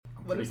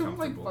What if someone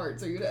like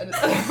farts? Are you gonna edit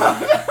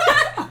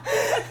that?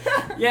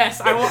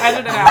 Yes, I will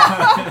edit it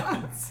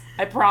out.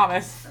 I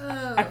promise.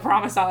 I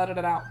promise I'll edit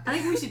it out. I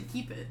think we should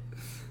keep it.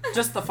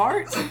 Just the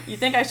fart? You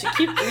think we should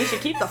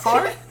keep the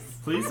fart?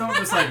 Please don't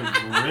just like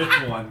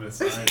rip one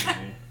beside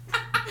me.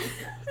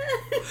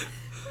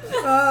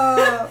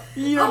 Oh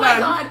my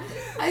god!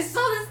 I saw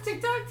this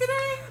TikTok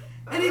today,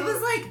 and it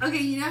was like,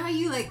 okay, you know how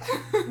you like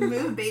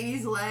move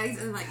baby's legs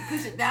and like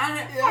push it down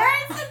and it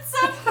farts,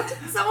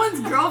 and someone's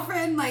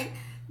girlfriend like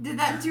did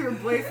that to her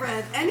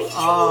boyfriend, and he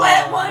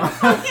let one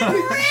fucking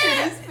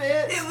rip.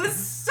 It was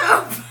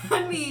so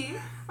funny.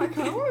 I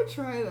kind of want to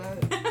try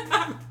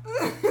that.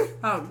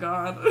 Oh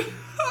god.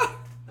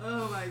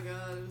 Oh my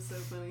god, it was so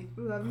funny.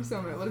 That'd be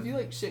so mad. What if you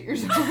like shit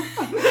yourself?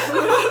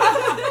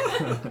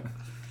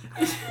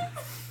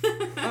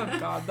 Oh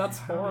god, that's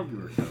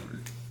horrible.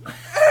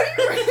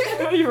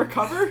 How you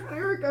recovered? How you recover? I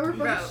recover from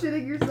Bro.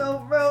 shitting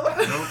yourself, bro. I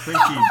don't think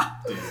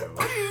you do.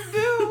 What do you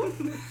do?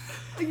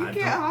 Like, you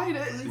can't hide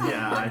it.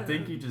 Yeah, I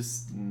think you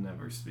just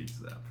never speak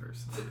to that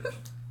person.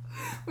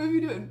 What if you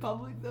do it in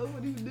public, though?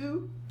 What do you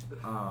do?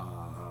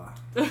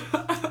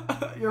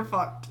 You're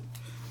fucked.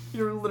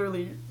 You're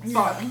literally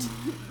fucked.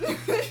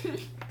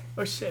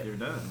 Oh shit. You're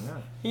done,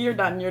 yeah. You're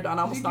done. I Do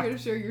almost you knocked. care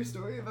to share your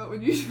story about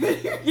when you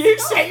shit yourself? You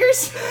shit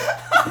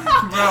yourself.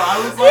 Bro, I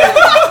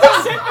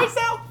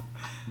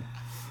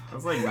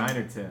was like 9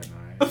 or 10,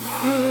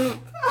 alright?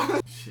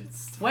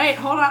 Shit's Wait,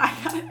 hold on. I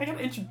gotta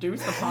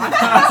introduce the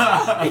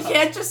podcast. You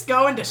can't just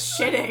go into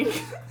shitting.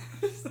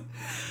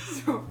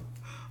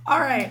 All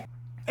right.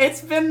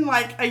 It's been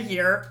like a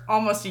year,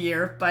 almost a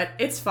year, but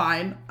it's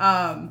fine.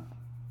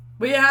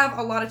 We have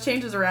a lot of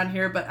changes around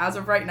here, but as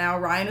of right now,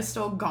 Ryan is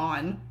still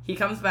gone. He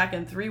comes back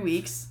in 3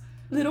 weeks.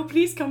 Little,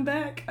 please come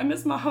back. I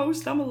miss my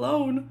host. I'm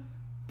alone.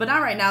 But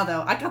not right now,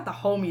 though. I got the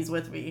homies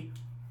with me.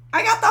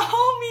 I got the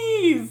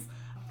homies!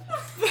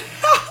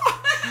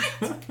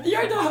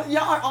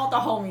 Y'all are all the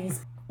homies.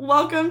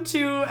 Welcome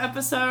to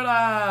episode,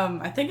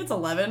 I think it's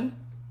 11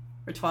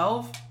 or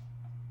 12.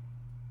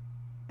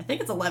 I think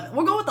it's 11.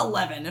 We'll go with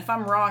 11. If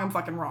I'm wrong, I'm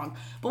fucking wrong.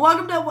 But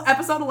welcome to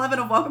episode 11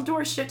 of Welcome to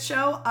Our Shit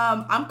Show.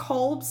 I'm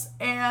Colbs,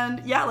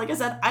 and yeah, like I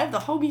said, I have the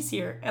homies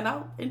here, and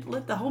I'll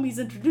let the homies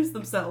introduce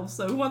themselves.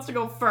 So who wants to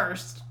go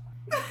first?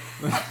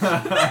 Okay,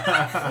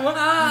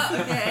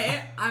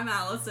 I'm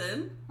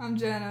Allison. I'm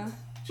Jenna.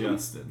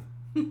 Justin.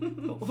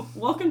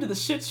 Welcome to the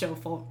Shit Show,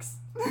 folks.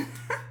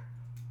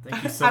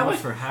 Thank you so much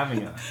for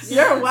having us.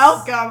 You're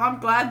welcome. I'm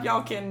glad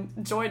y'all can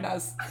join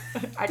us.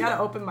 I gotta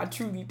open my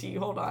Truly tea.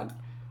 Hold on.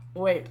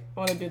 Wait, I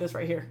want to do this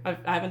right here. I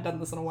haven't done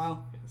this in a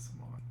while.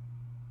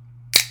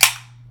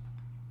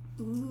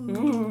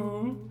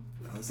 Ooh.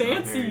 That was Fancy.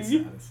 not very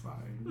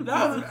satisfying.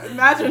 That was,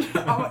 imagine.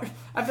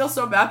 I feel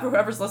so bad for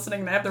whoever's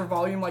listening. They have their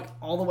volume like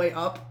all the way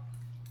up.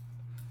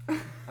 Oh,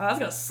 that's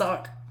gonna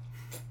suck.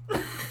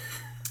 I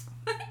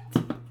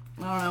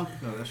don't know.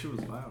 No, that shit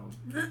was loud.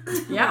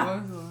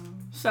 Yeah.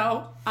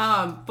 So,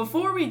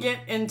 before we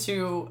get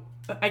into,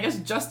 I guess,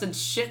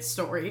 Justin's shit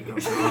story,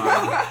 because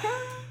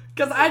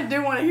I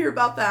do want to hear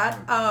about that,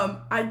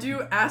 I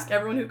do ask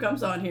everyone who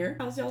comes on here,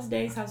 how's y'all's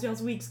days, how's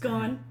y'all's weeks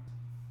gone?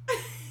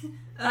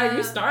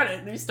 You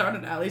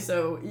started, Allie,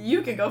 so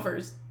you can go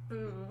first.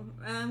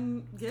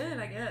 Good,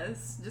 I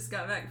guess. Just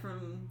got back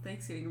from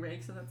Thanksgiving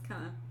break, so that's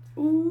kind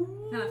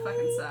of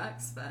fucking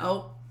sucks, but...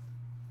 Oh.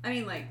 I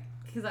mean, like,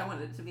 because I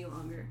wanted it to be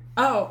longer.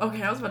 Oh,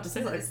 okay, I was about to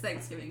say, Because like... it's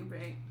Thanksgiving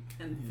break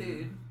and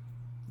food.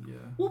 Yeah.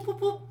 Whoop,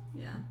 whoop, whoop.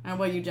 Yeah. And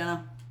what about you,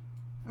 Jenna?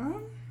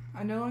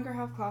 I no longer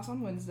have class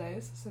on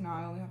Wednesdays, so now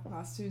I only have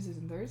class Tuesdays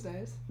and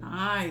Thursdays.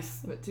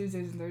 Nice. But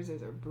Tuesdays and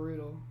Thursdays are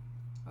brutal.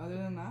 Other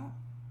than that,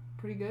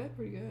 pretty good.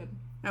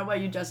 How about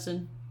you,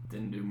 Justin?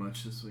 Didn't do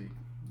much this week.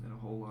 Did a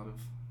whole lot of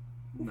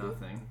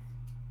nothing.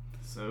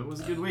 So it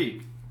was a good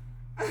week.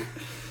 Yeah.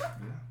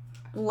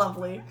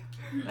 Lovely.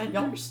 And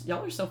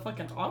y'all are so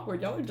fucking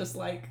awkward. Y'all are just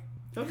like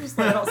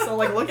also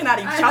like looking at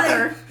each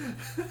other.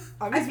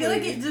 I feel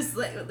like it just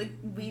like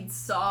we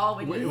saw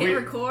when you hit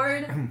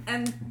record,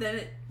 and then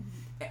it.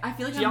 I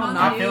feel like I'm on the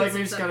I news feel like we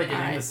or just gotta something.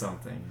 get into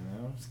something,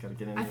 you know? Just gotta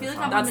get into I feel like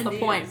something. I'm That's on the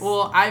the point. news.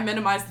 Well, I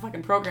minimized the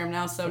fucking program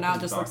now, so now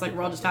it just looks like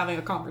we're all just having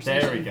a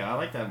conversation. There we go. I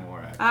like that more,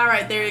 actually. All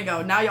right, there you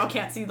go. Now y'all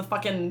can't see the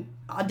fucking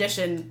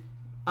audition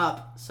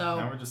up, so.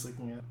 Now we're just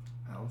looking at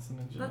Allison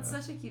and Jenna. That's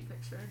such a cute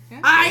picture.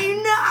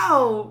 I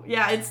know!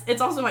 Yeah,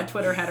 it's also my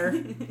Twitter header.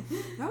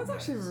 That was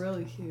actually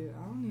really cute.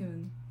 I don't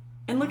even...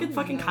 And look at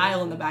fucking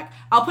Kyle in the back.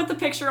 I'll put the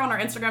picture on our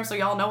Instagram so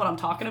y'all know what I'm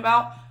talking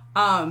about.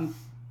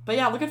 But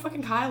yeah, look at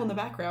fucking Kyle in the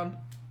background.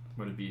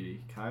 What a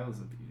beauty. Kyle's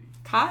a beauty.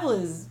 Kyle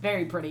is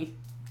very pretty.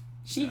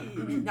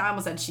 I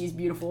almost said she's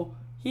beautiful.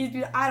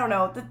 I don't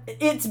know.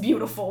 It's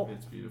beautiful.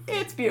 It's beautiful.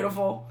 It's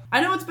beautiful.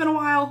 I know it's been a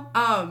while.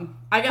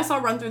 I guess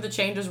I'll run through the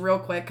changes real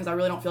quick because I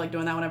really don't feel like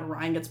doing that whenever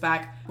Ryan gets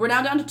back. We're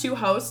now down to 2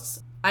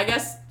 hosts. I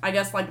guess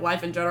like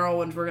life in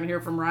general, and we're gonna hear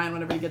from Ryan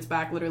whenever he gets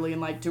back, literally in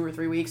like 2 or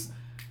 3 weeks.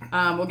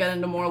 We'll get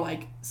into more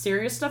like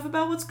serious stuff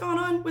about what's going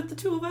on with the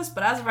 2 of us.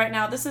 But as of right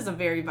now, this is a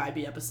very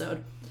vibey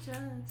episode.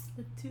 Just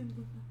the two of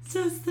us.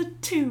 Just the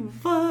 2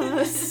 of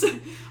us.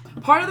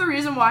 Part of the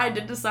reason why I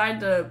did decide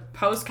to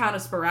post kind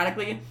of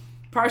sporadically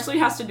partially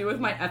has to do with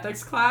my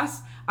ethics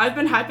class. I've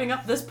been hyping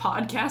up this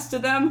podcast to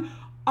them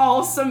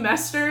all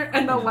semester,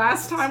 and the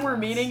last time we're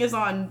meeting is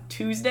on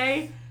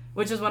Tuesday,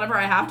 which is whenever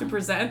I have to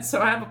present,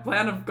 so I have a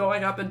plan of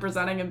going up and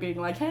presenting and being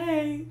like,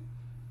 hey,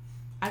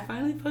 I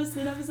finally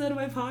posted an episode of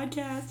my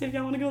podcast if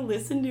y'all want to go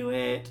listen to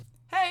it.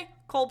 Hey,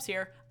 Kolb's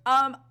here.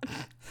 I'm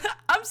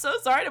so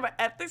sorry to my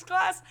ethics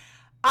class.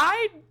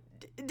 I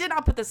did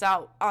not put this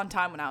out on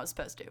time when I was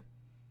supposed to,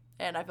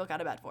 and I feel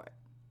kind of bad for it.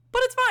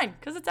 But it's fine,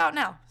 because it's out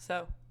now.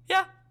 So,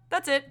 yeah,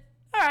 that's it.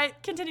 All right,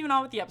 continuing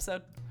on with the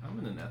episode. I'm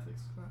in an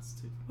ethics class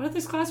too. What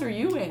ethics class are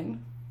you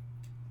in?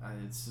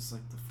 It's just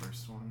like the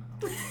first one. I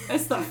don't know.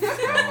 It's the...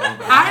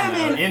 I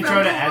am in...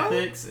 Intro to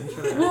ethics.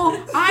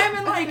 Well, I am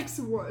in like... Ethics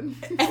 1.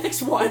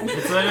 Ethics 1.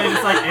 It's literally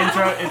just like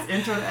intro. It's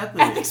intro to ethics.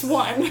 Ethics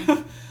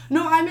 1.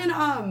 No, I'm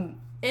in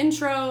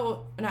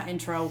intro. Not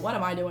intro. What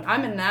am I doing?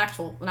 I'm in not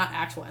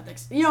actual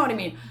ethics. You know what I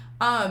mean?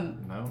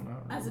 No.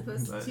 As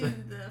opposed to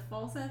the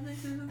false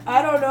ethics or something?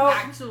 I don't know.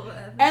 Actual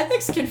ethics.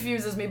 Ethics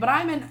confuses me, but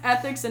I'm in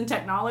ethics and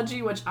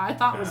technology, which I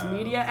thought was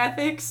media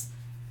ethics.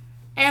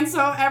 And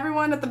so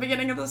everyone at the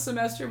beginning of the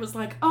semester was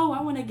like, oh,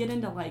 I want to get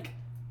into like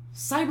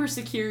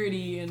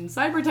cybersecurity and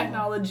cyber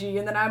technology.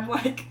 And then I'm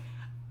like,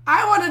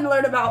 I want to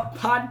learn about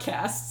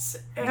podcasts.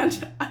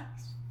 And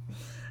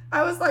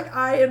I was like,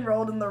 I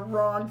enrolled in the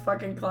wrong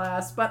fucking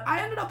class, but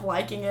I ended up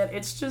liking it.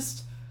 It's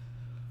just,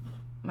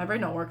 my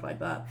brain don't work like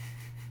that.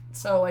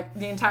 So like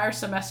the entire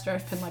semester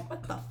I've been like,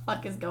 what the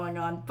fuck is going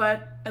on?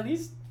 But at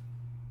least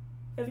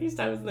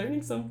I was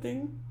learning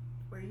something.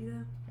 Were you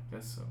though? I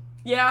guess so.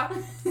 Yeah.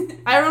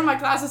 Everyone in my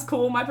class is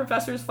cool. My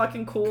professor is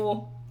fucking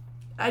cool.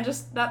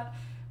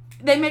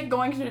 They make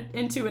going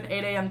into an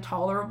 8 a.m.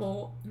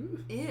 tolerable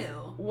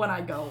Ew. when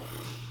I go.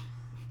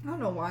 I don't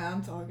know why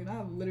I'm talking.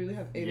 I literally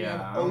have 8 a.m.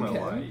 Yeah, I don't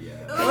know why. okay.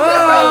 Yeah.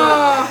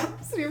 Oh,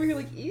 So over here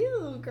like,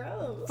 ew,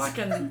 gross.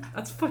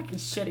 that's fucking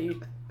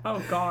shitty.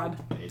 Oh god.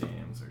 8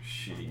 a.m.s are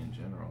shitty in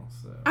general.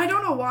 So. I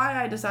don't know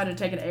why I decided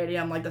to take an 8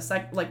 a.m.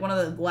 like one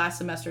of the last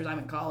semesters I'm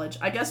in college.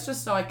 I guess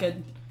just so I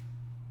could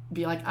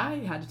be like, I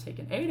had to take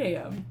an 8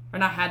 a.m. Or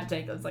not had to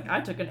take it. It's like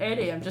I took an 8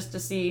 a.m. just to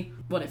see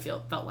what it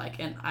felt like,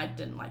 and I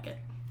didn't like it.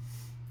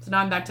 So now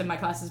I'm back to my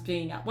classes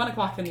being at 1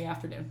 o'clock in the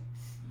afternoon.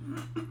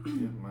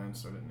 Yeah, mine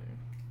started noon.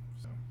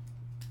 So.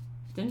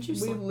 Didn't you We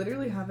sleep?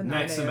 literally have a 9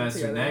 Next a.m. semester.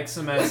 together. Next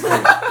semester.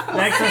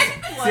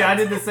 See, I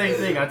did the same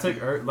thing. I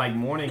took like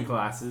morning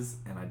classes,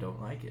 and I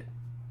don't like it.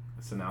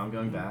 So now I'm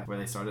going back where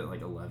they start at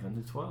like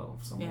 11 to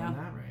 12, somewhere in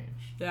that range.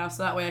 Yeah,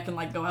 so that way I can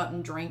like go out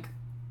and drink.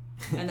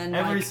 And then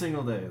Every like,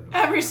 single day.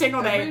 every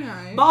single day. Every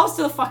night. Balls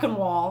to the fucking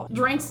wall.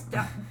 Drinks,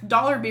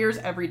 dollar beers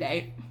every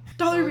day.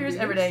 Dollar beers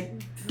every day.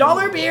 beers?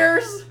 Dollar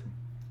beers!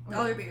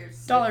 Dollar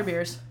beers. Dollar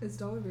beers. Is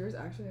dollar beers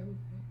actually everything?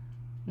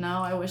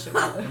 No, I wish it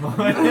was.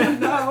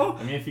 No.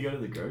 I mean, if you go to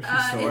the grocery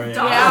store, If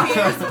yeah. dollar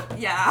beers,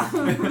 yeah.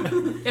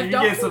 You can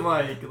Dol- get some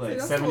like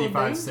that's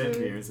 75 a cent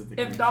little beers at the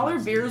If grocery dollar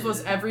store. beers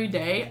was every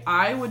day,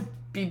 I would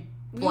be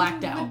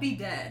blacked We out. would be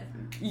dead.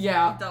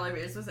 Yeah. If dollar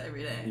beers was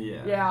every day.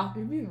 Yeah. Yeah.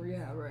 You'd be in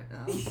rehab right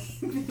now.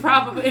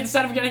 Probably.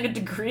 Instead of getting a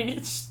degree,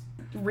 it's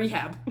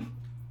rehab.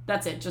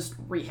 That's it. Just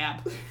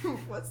rehab.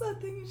 What's that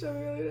thing you showed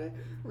me earlier today?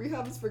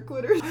 Rehab is for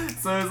quitters.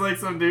 So it's like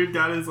some dude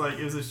got his like,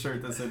 it was a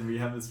shirt that said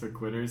 "Rehab is for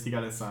quitters." He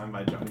got it signed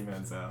by Johnny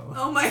Manziel.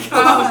 Oh my Oh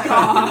god.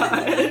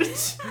 god.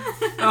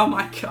 Oh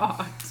my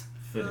god.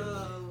 Fitting.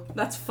 Oh,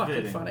 That's fucking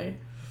Fitting. funny.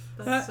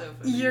 that's so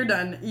funny. You're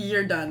done.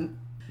 You're done.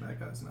 That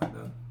guy's not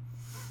done.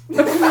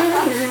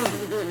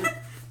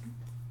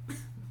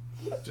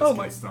 Just Oh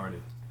my- getting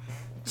started.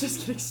 Just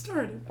getting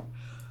started.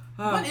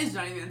 What is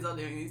Johnny Manziel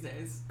doing these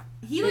days?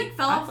 He like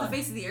fell off the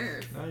face of the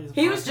earth. No, he's a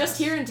He was podcast. just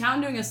here in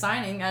town doing a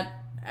signing at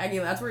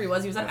Aguilar. That's where he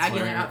was. He was at That's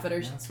Aguilar where-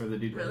 Outfitters. That's where the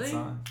dude Really?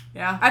 got signed.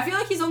 Yeah. I feel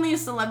like he's only a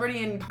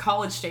celebrity in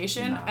College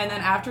Station, Nah. and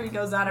then after he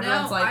goes out,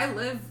 everyone's No,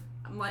 like,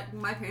 I'm like,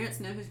 my parents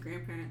know his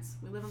grandparents.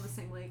 We live on the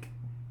same lake.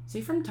 is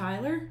he from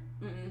Tyler?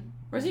 Mm-mm.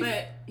 Where's he?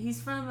 But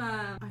he's from,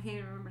 I can't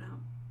even remember now.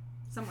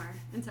 Somewhere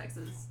in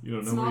Texas. You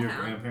don't know Small where your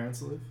town.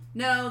 grandparents live?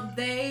 No,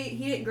 he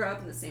didn't grow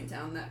up in the same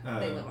town that they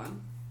Oh. live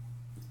on.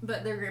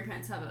 But their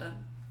grandparents have a,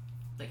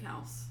 like,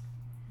 house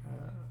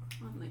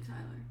on Lake Tyler.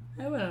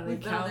 I went on We've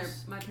the been on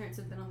house. my parents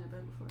have been on their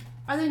boat before.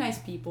 Are they nice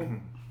people?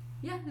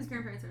 Yeah, his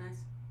grandparents are nice.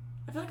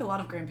 I feel like a lot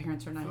of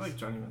grandparents are I nice. feel like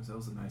Johnny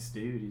Manziel's a nice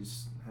dude. He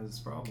just has his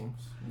problems.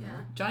 you know? Yeah.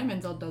 Johnny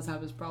Manziel does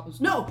have his problems.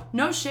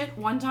 No shit.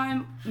 One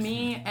time,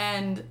 me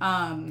and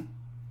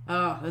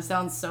oh, this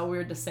sounds so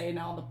weird to say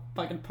now on the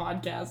fucking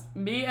podcast.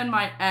 Me and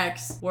my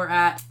ex were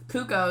at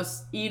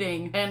Kuko's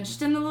eating, and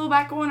just in the little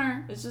back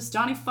corner, it's just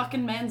Johnny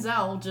fucking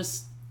Manziel.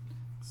 Just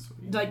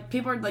Sweet. like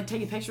people are like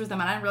taking pictures with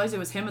them, and I didn't realize it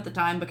was him at the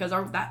time because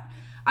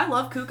I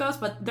love Kuko's,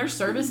 but their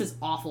service is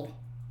awful.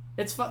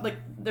 It's like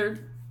their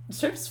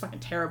service is fucking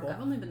terrible. I've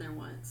only been there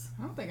once.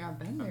 I don't think I've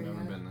been there I've never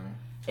yet. been there.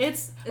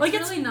 It's It's like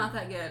really not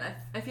that good.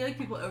 I feel like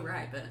people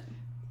overhype it.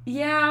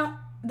 yeah.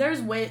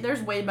 There's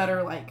way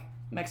better like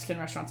Mexican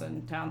restaurants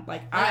in town.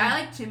 Like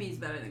I like Chimmy's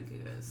better than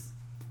Kuko's.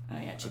 oh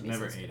yeah, I've Chimmy's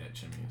never is- ate at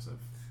Chimmy's.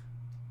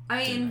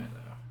 I I've mean, been there,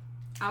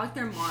 though. I like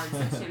their margs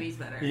and Chimmy's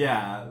better.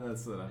 Yeah,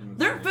 that's what I'm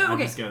Their saying. food- I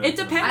okay, just go it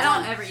to depends I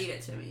on- don't ever eat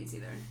at Chimmy's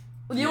either.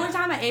 The only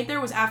time I ate there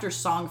was after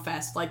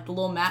Songfest, like the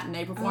little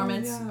matinee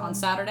performance yeah. on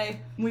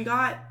Saturday. We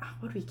got,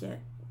 what did we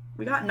get?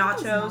 We got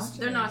nachos. nachos?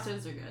 Their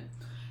nachos are good.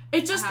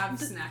 It just, I have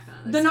the- snacked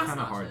on the those na- Kind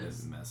of hard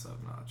nachos. to mess up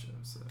nachos.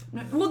 So.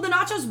 well, the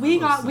nachos we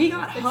got They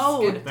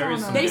hoed. skipped There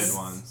was some They good s-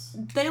 ones.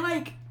 They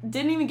like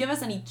didn't even give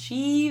us any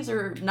cheese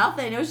or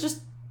nothing. It was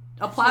just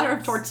a platter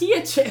of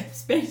tortilla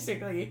chips,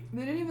 basically.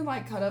 They didn't even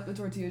like cut up the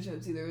tortilla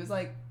chips either. It was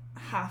like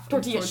half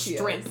Tortilla of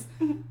tortillas.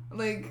 strips.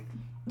 Like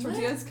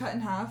tortillas cut in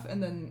half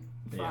and then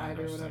Yeah, fried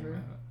I or understand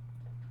whatever.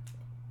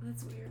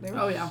 That's weird. They were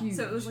Oh, yeah. huge.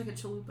 So it was like a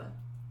chalupa.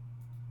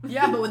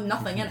 Yeah, but with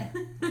nothing in it.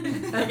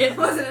 Like, It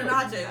wasn't a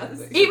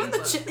nacho. Even the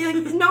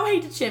like, no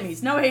hate to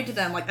Chimmy's, no hate to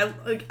them. Like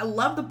I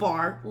love the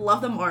bar,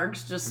 love the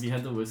marks. Have Just you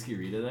had the whiskey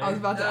Rita there? I was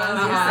about to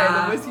Uh-huh.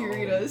 say the whiskey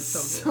Rita is So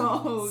so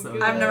good. So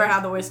good. I've never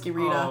had the whiskey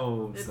Rita,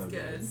 Oh, It's so good.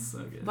 good. So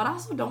good. but I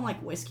also don't like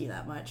whiskey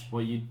that much.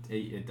 Well,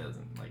 it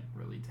doesn't like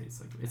really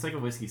taste like it's like a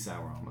whiskey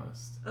sour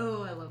almost.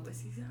 Oh, I love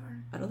whiskey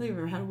sour. I don't think I've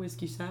ever had a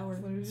whiskey sour.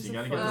 Literally So just you a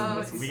gotta get fun Oh,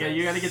 whiskey it's sauce.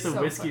 you gotta get the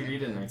So whiskey funny.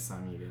 Rita next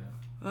time you go.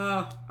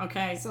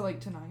 Okay. So like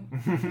tonight,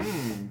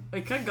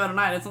 We could go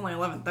tonight. It's only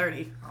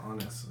 11:30.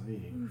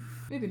 Honestly,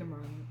 maybe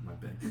tomorrow. my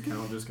bank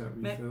account just got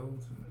Ma-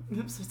 refilled.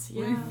 Oops,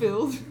 yeah.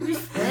 Refilled.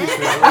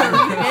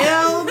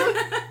 Refilled.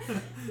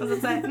 What's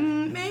it say?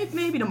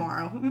 Maybe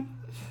tomorrow.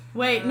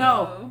 Wait,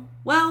 no.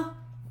 Well,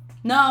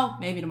 no,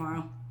 maybe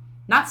tomorrow.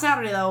 Not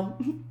Saturday though.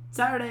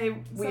 Saturday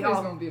we Saturday's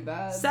all. gonna be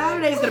bad.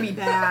 Saturday's gonna be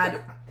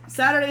bad.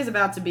 Saturday's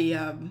about to be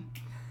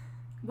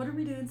What are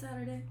we doing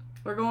Saturday?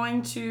 We're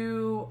going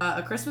to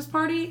a Christmas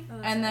party Oh,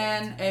 that's and right.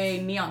 then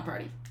a neon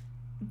party.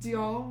 Do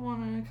y'all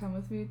want to come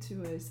with me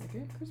to a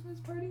second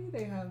Christmas party?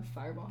 They have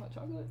Fireball hot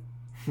chocolate.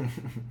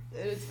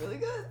 It's really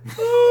good.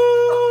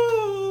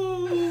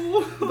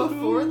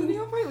 Before the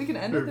neon party, we can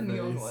end Her at the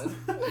neon face.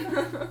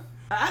 one.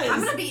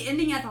 I'm gonna be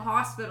ending at the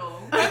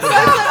hospital.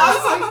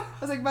 I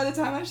was like, by the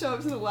time I show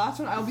up to the last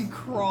one, I'll be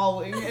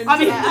crawling into I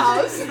mean, that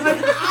house.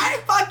 I'm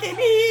fucking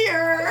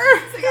here.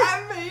 It's like,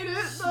 I made it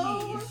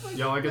though. It's like,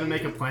 Y'all are gonna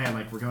make a plan.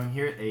 Like we're going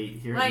here at 8,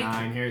 here Like-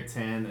 at 9, here at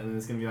 10, and then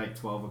it's gonna be like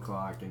 12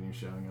 o'clock, and you're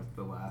showing up at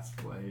the last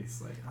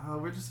place. Like, oh,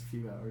 we're just a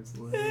few hours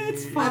late.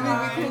 It's I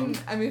fine.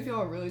 I mean, if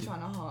y'all are really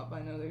trying to hop,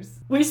 I know there's.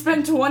 We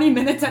spend 20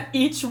 minutes at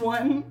each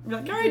one. We're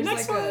like, all right, There's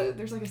next like one.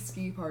 there's like a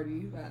ski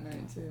party that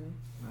night too.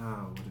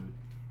 Oh, what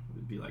it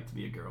would be like to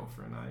be a girl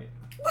for a night.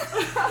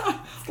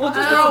 We'll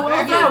just Oh, go.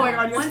 yeah. Oh my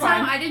god, One it's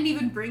time fine. I didn't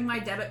even bring my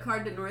debit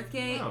card to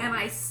Northgate, Oh. and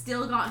I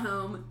still got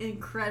home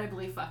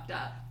incredibly fucked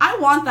up. I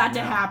want that to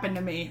Yeah. happen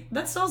to me.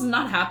 That still has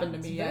not happened to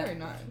It's me very yet.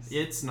 nice.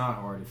 It's not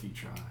hard if you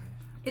try.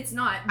 It's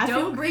not. I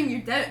Don't feel- bring your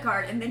debit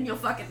card, and then you'll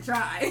fucking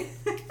try.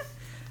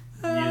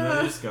 You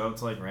literally just go up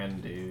to like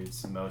random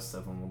dudes. Most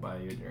of them will buy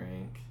you a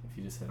drink if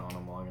you just hit on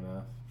them long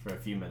enough for a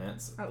few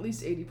minutes. At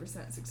least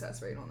 80%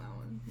 success rate on that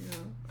one. You know.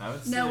 I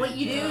would No, say, what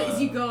you do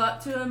is you go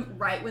up to them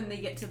right when they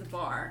get to the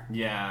bar,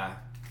 Yeah.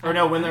 Or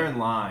no, when they're in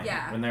line.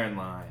 Yeah. When they're in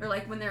line. or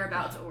like when they're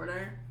about to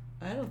order.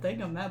 I don't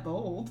think I'm that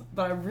bold,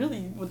 but I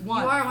really would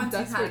want. You are once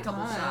you've had a Desperate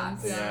couple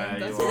times. shots. Yeah,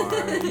 that's you what-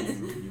 are.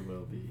 you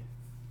will be.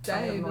 Say,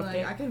 Something be like like,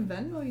 that. I can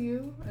Venmo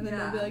you. And then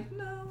they'll be Yeah. like,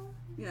 no.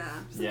 Yeah.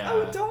 It's like, Yeah.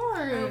 oh,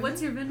 darn.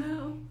 What's your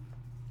Venmo?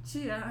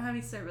 Gee, I don't have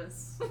any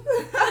service.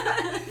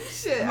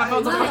 Shit. My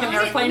phone's on I- fucking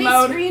let airplane me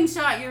mode.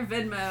 screenshot your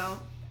Venmo,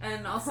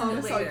 and I'll send it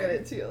Promise I'll later. get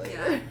it to you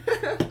later.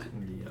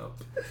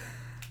 Yup.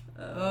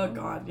 Oh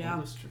god, yeah.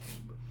 Oldest trick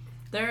in the book.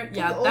 There,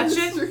 yeah, The that oldest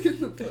shit. trick in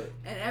the book.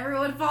 And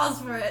everyone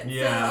falls for it.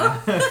 Yeah.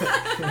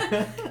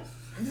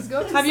 Just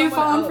go to Have you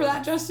someone fallen for else.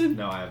 that, Justin?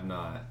 No, I have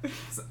not.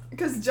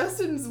 Because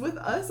Justin's with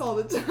us all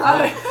the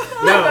time.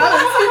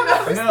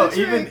 No,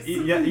 the tricks.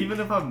 even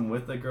if I'm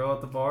with a girl at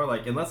the bar,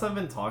 like unless I've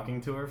been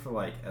talking to her for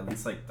like at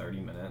least like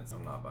 30 minutes,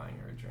 I'm not buying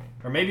her a drink.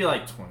 Or maybe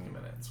like 20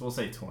 minutes. We'll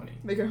say 20.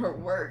 Making her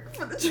work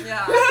for the trip.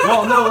 Yeah.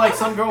 Well, no, like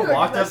some girl You're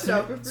walked like, up "That's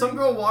shop to for me. free." Some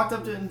girl walked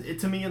up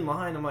to me in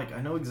line. I'm like,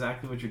 I know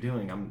exactly what you're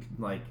doing. I'm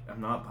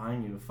not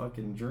buying you a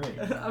fucking drink.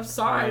 I'm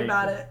sorry Like,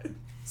 about it.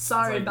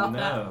 Sorry It's like, about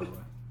no.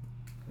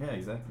 Yeah,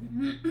 exactly.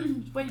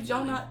 that. Wait, did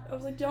y'all not? I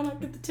was like, did y'all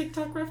not get the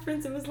TikTok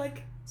reference? It was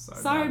like,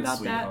 Sorry it,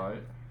 about that.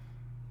 sweetheart.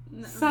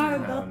 No. sorry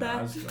No, about no, I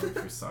that. was going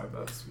for sorry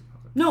about it,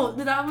 sweetheart. No,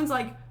 that one's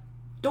like,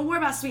 don't worry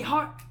about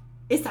sweetheart.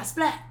 It's that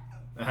splat.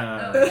 Oh,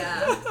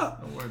 yeah.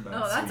 Don't worry about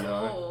Oh, it, that's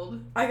sweetheart.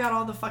 old. I got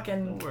all the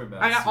fucking. Don't worry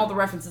about I it, got all the sweetheart.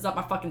 references up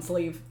my fucking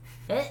sleeve.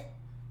 What?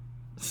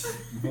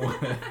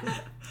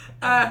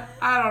 I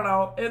don't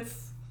know.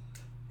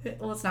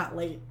 Well, it's not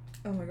late.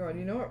 Oh my god,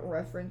 you know what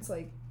reference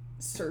like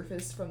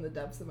surfaced from the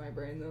depths of my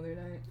brain the other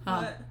night?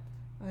 Huh.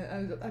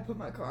 What? I put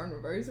my car in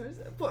reverse. I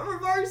said, put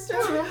reverse to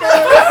reverse.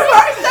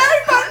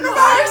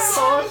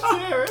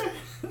 Oh, shit.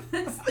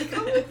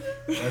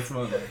 That's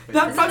one of my That favorites.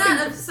 Isn't fucking-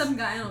 that of some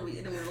guy in a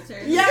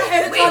wheelchair? Yeah,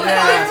 it's Wait, on I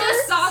Yeah.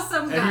 just saw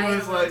some guy. And he in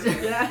was a like,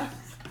 wheelchair. Yeah.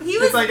 He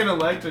was it's like an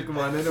electric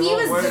one, and it he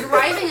won't was work.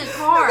 driving a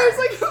car. There's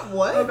like,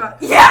 what? Oh god.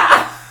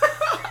 Yeah.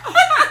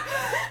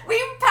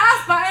 We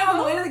passed by on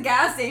the way to the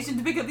gas station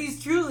to pick up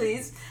these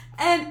Trulies,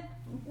 and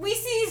we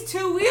see these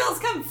two wheels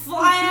come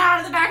flying out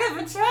of the back of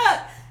a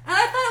truck. And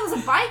I thought it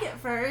was a bike at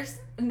first.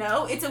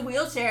 No, it's a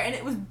wheelchair, and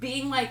it was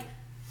being like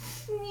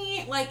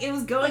it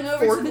was going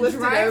over to the forklifted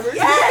driver. over.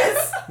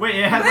 Yes! Wait,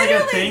 it had like a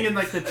Literally. thing in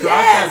like the truck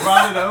Yes. that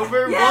brought it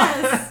over?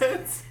 Yes.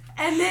 What?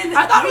 And then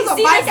I thought it we was a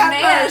see bike this at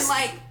man, first.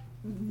 like,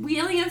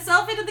 wheeling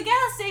himself into the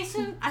gas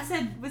station. I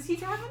said, was he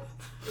driving?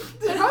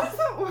 How does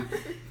that work?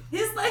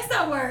 His legs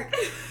don't work.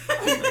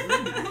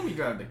 Let me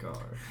drive the car.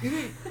 Let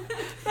me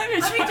Let me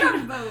try-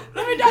 drive the boat.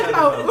 Let me talk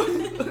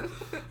about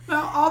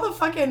no, all the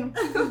fucking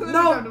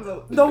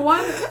no,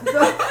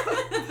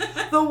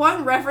 the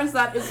one reference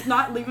that is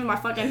not leaving my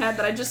fucking head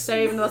that I just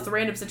say in those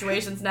random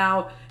situations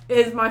now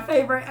is my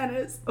favorite, and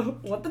it's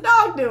what the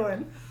dog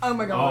doing. Oh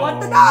my god.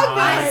 What the dog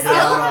I doing? still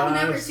have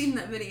gosh. never seen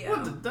that video.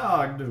 What the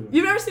dog doing?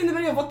 You've never seen the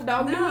video of what the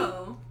dog doing?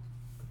 No.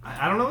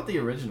 I don't know what the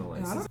original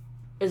is. I don't-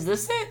 Is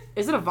this it?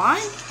 Is it a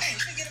Vine?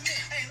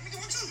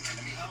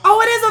 Oh,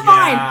 it is a Yeah,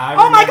 Vine! I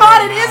Oh my remember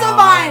god, it it is a now. I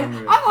Vine!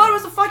 remember I it. thought it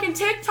was a fucking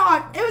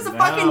TikTok. It was a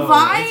fucking No,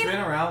 Vine? It's been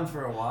around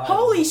for a while.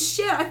 Holy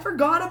shit, I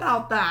forgot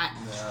about that.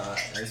 No,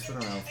 it's been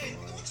around for a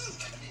while.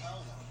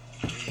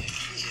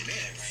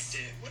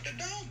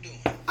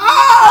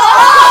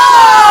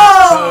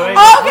 Oh! wait,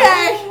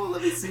 Okay! oh,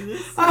 let me see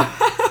this.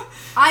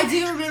 I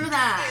do remember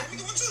that.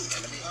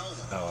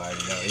 Oh, I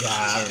know. Yeah,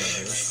 I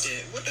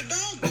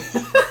remember.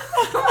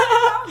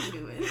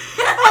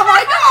 Oh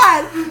my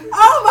god!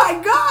 Oh my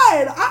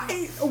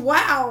god!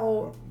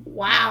 Wow.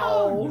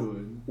 Wow.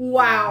 Dude.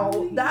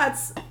 Wow.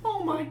 That's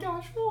Oh my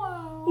gosh!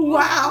 Wow.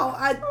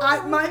 wow.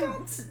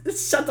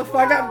 Shut the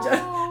fuck up, Jen.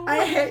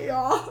 I hate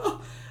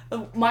y'all.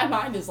 My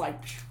mind is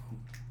like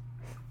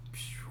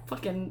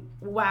fucking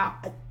wow.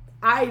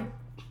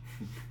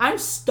 I'm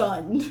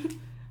stunned.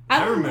 I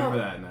don't remember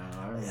know. that now.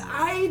 I remember.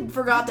 I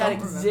forgot that don't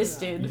remember that. You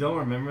existed. don't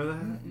remember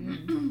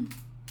that?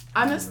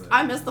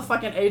 I missed the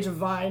fucking age of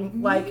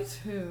Vine. Like Me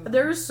too.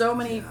 there's so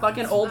many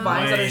fucking old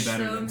Vines that Way are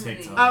better so than many.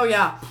 TikTok. oh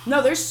yeah.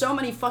 No, there's so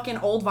many fucking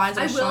old Vines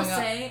that I are will showing up.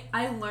 say,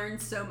 I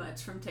learned so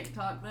much from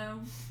TikTok, though.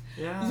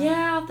 Yeah.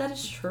 Yeah, that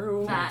is true. To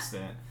an That-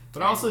 extent.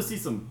 But I also see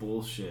some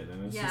bullshit,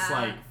 and it's just Yeah.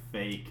 like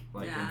fake,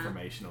 like Yeah.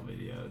 informational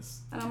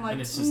videos, And I'm like,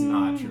 and it's just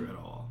not true at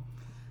all.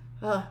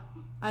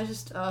 I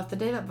just the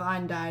day that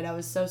Vine died, I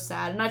was so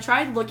sad. And I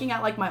tried looking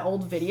at like my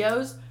old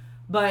videos,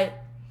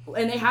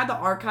 and they had the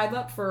archive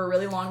up for a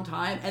really long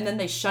time, and then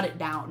they shut it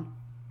down.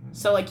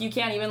 So like you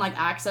can't even like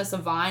access a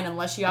Vine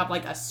unless you have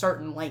like a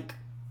certain link.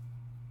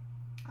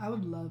 I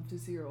would love to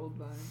see your old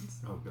Vines.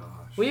 Oh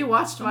gosh. We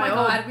watched Oh my, my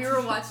old. god, we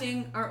were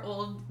watching our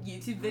old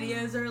YouTube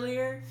videos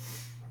earlier.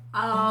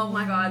 Oh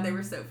my god, they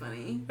were so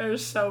funny. It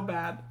was so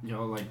bad.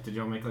 Y'all like? Did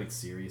y'all make like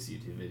serious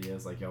YouTube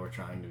videos? Like y'all were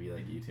trying to be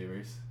like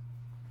YouTubers?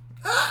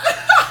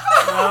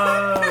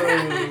 Oh.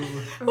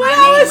 When I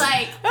I mean, was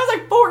like, I was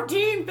like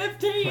 14,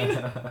 15.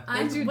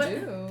 I What'd you what-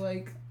 do?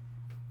 Like,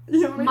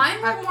 You know what I mean?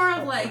 Mine were more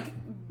of like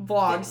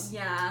vlogs,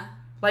 Yeah,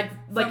 like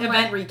From, event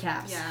like-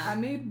 recaps. yeah. I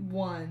made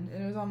one,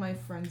 and it was on my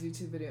friend's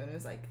YouTube video, and it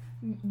was like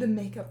the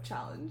makeup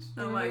challenge.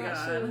 Oh You my remember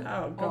that God. shit?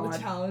 Oh All the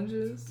god.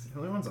 challenges. The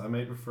only ones I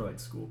made were for like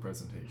school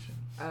presentation.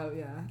 Oh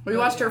yeah. We Oh,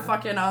 watched her yeah.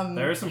 fucking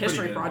There are some pretty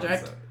history good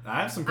project. Ones, though.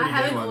 I have some I pretty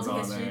have good an ones old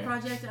on history there.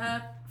 project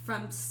up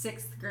from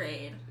 6th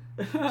grade.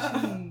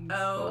 Jeez.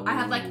 Oh, I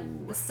had like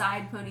Oh. the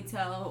side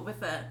ponytail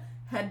with a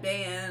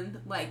headband.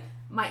 Like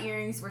my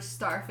earrings were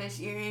starfish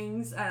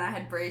earrings, and I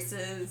had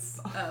braces.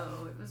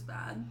 Oh, it was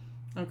bad.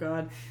 Oh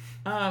god.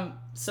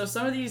 So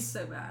some of these,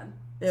 So bad.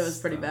 it was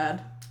pretty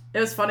bad. It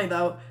was funny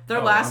though. Their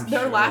Oh, last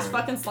I'm last sure.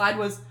 fucking slide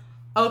was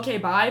okay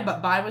bye,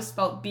 but bye was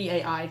spelled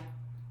BAI.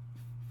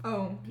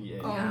 Oh. Yeah.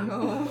 Oh Yeah.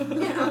 no.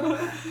 Yeah.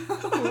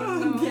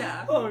 Oh, no.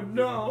 Yeah. Oh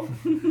no.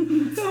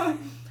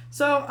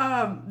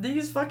 So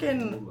these fucking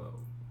Hello.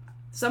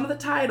 some of the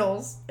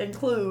titles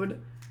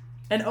include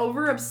an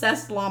over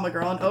obsessed llama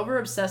girl, and over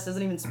obsessed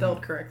isn't even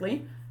spelled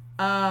correctly.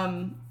 So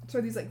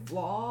are these like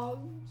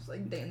vlogs,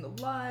 like day in the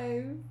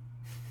life?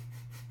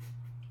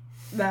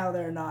 No,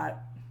 they're not.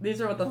 These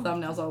are what the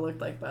thumbnails all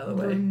look like, by the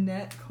way.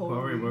 Brunette What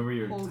Colby. were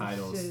your Holy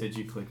titles? shit. Did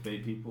you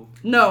clickbait people?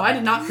 No, I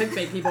did not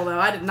clickbait people though.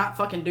 I did not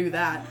fucking do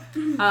that.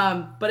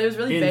 But it was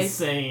really based.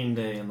 Insane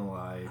day in the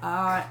life.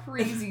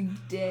 Crazy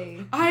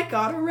day. I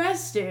got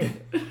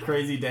arrested.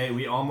 Crazy day.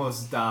 We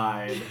almost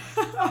died.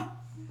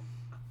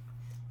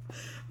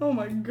 Oh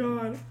my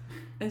god.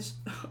 And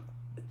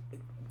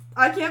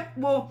I can't.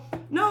 Well,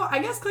 no. I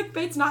guess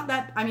clickbait's not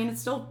that. I mean,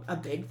 it's still a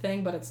big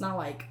thing, but it's not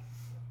like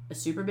a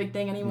super big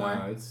thing anymore.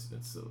 No, it's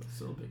still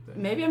a big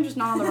thing. Maybe I'm just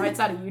not on the right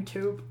side of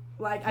YouTube.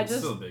 Like I It's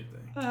just. still a big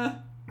thing.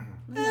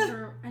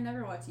 I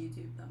never watch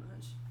YouTube that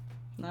much.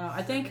 No,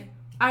 I think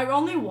I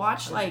only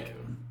watch like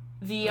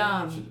the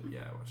I watch it a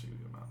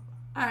good amount.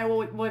 All right.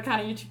 Well, what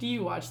kind of YouTube do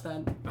you watch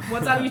then?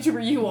 What side of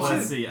YouTuber you watch?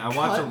 Let's see. I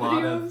watch a Cut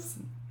lot of. videos?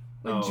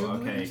 Like Oh, Jubilee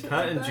okay. and shit Cut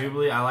like and that?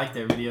 Jubilee. I like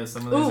their videos.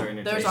 Some of those Ooh, are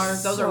entertaining. those are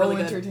So really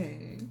good.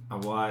 entertaining. I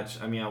watch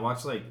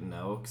like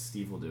Nelk.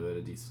 Steve will do it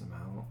a decent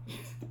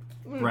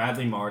amount.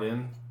 Bradley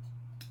Martin.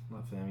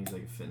 Love him. He's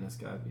like a fitness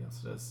guy. But he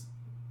also does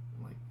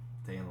like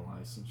day in the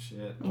life and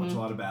shit. I watch a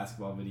lot of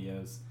basketball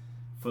videos,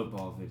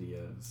 football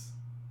videos.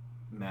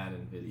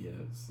 Madden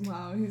videos.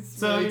 Wow, he's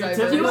So really your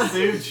diverse. typical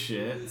dude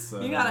shit.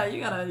 So You got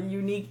a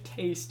unique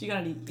taste. You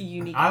got a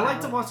unique. I like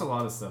to palate. watch a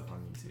lot of stuff on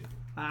YouTube.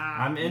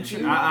 Ah. I'm Do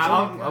interested. you watch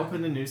I'm like,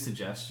 open to new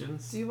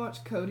suggestions. Do you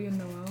watch Cody and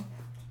Noel?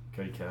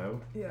 Cody Co.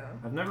 Yeah.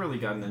 I've never really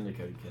gotten into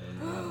Cody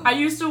Co. No. I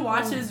used to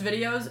watch his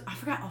videos. I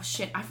forgot. Oh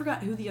shit! I forgot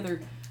who the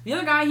other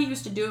guy he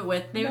used to do it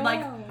with. They would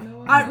like.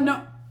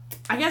 No.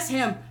 I guess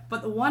him.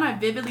 But the one I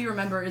vividly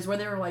remember is where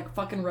they were like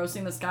fucking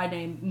roasting this guy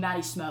named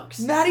Maddie Smokes.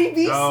 Maddie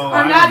B. Oh, Or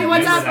I Maddie,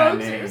 what's remember up, that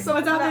folks? name. So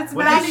what's up? It's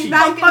What did Maddie. she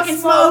Maddie fucking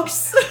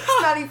smokes.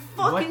 Maddie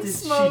What fucking did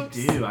smokes.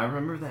 she do? I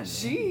remember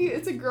that name.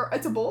 It's a girl.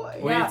 It's a boy.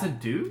 Wait, Yeah. it's a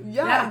dude?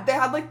 Yeah, Yeah. they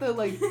had like the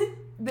like.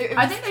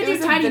 I think they do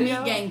Tiny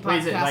Meat Gang Wait,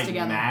 is it podcast like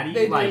together. Maddie?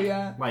 They do, like,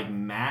 yeah. like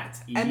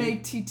Matt E?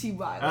 Matty.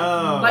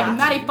 Oh. Like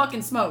Maddie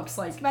fucking smokes.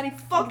 Like Maddie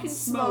fucking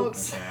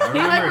smokes. Okay, I He,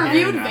 like, remember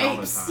reviewed hearing that all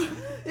the vapes. time.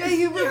 Yeah,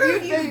 you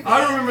reviewed vapes.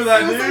 I remember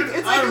that, It was dude. like-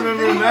 it's I like a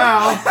remember video.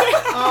 now.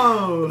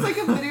 Oh. It's like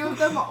a video of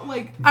them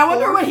like. I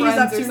wonder four what he's up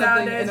friends or to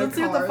something nowadays. in a Let's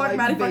see what the car, fuck like,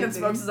 Maddie fucking vaping.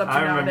 smokes is up to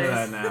I remember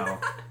nowadays. that now.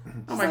 Oh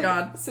Just, my like,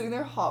 god. Sitting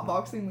there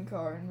hotboxing the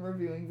car and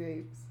reviewing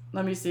vapes.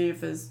 Let me see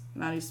if his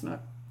Maddie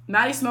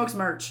Smokes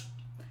merch.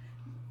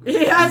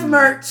 He has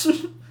merch,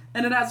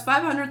 and it has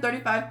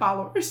 535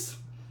 followers.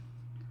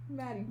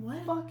 Maddie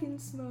What? fucking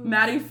smokes.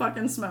 Maddie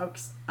fucking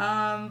smokes.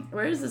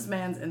 Where is this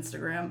man's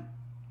Instagram?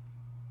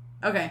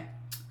 Okay.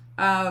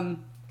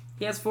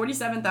 He has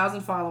 47,000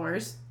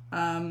 followers.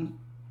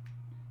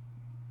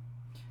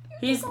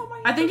 He's. all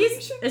my I think he's.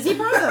 information. Is he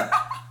part of the?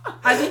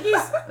 I think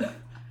he's.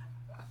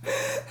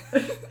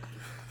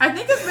 I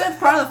think this man's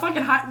part of the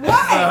fucking high.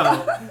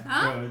 What?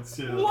 Huh? God,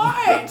 chill.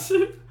 What?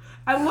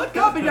 I look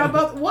up and y'all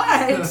both.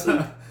 What?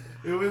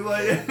 It was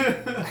like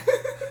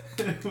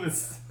it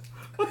was.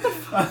 What the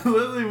fuck? I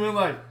literally went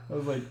like I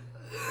was like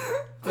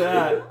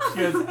that. She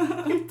goes,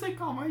 "You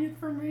took all my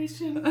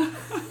information."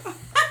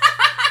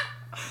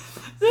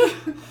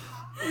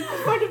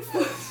 Fucking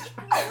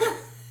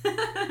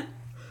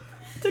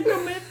took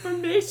all my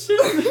information.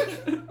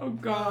 Oh Oh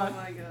god.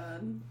 my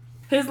god.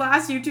 His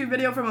last YouTube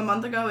video from a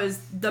month ago is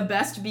the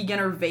best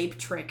beginner vape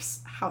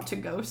tricks. How to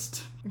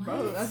ghost.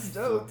 Bro, that's What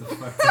dope. the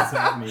fuck does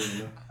that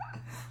mean?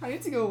 I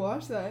need to go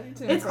watch that. I need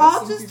to It's impress all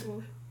some just-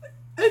 people.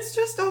 It's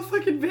just all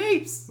fucking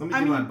vapes. Let me I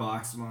get mean, my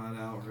box mod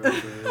out real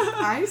quick.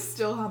 I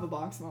still have a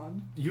box mod.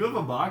 You have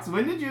a box?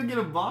 When did you get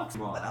a box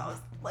mod? When I was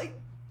like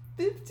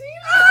 15?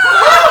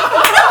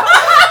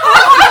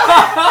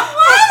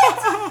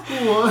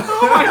 What?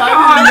 Oh my I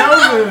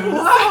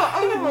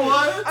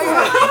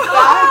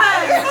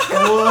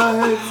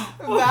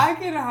What?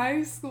 Back in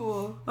high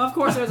school, of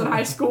course, it was in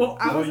high school.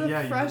 I was Oh, yeah,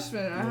 a you-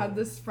 freshman. I yeah. had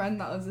this friend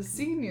that was a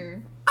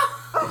senior.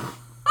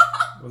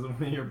 Was it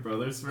one of your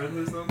brother's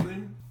friends or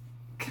something?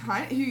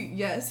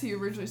 He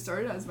originally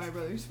started as my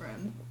brother's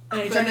friend.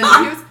 And he But turned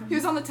then into- he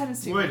was on the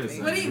tennis team Wait a with me.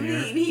 second. What do you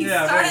Weird. mean? He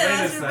Yeah, started wait a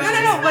as your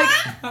second. No,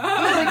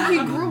 brother. like he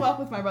grew up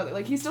with my brother.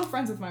 Like he's still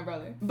friends with my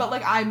brother. But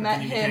like I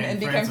met you him became and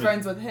became friends with-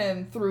 friends with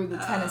him through the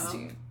tennis Oh.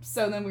 team.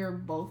 So then we were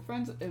both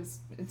friends. It's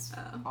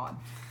Oh. odd.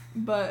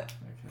 But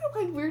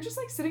Okay. like we were just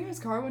like sitting in his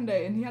car one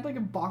day and he had like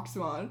a box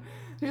mod.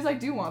 He was like,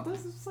 "Do you want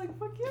this?" It's just like,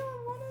 "Fuck yeah,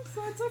 I want it."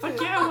 So I took Fuck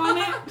it. yeah, I want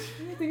it.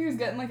 I think he was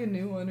getting like a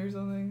new one or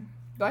something.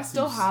 But I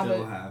still You have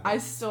still it. have it. I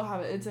still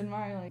have it. It's in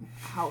my like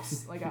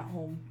house, like at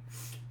home.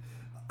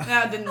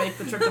 That didn't make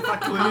the trip to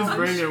fucking Please college.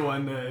 bring it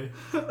one day.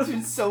 Dude,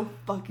 it's so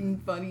fucking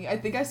funny. I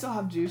think I still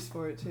have juice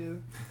for it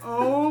too.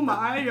 Oh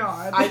my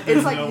god. It's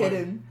There's like no way.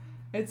 hidden.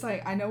 It's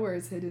like I know where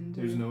it's hidden.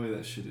 Dude. There's no way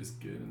that shit is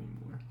good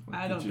anymore. Like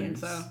I the don't think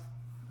juice. so.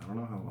 I don't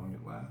know how long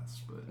it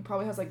lasts, but It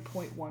probably has like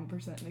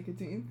 0.1%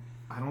 nicotine.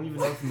 I don't even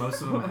know if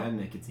most of them had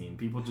nicotine.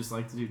 People just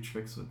like to do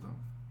tricks with them.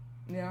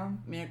 Yeah.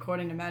 I mean,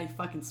 according to Maddie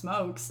fucking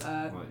smokes,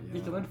 Well, you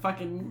yeah. can learn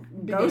fucking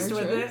Beginner ghost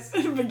with tricks?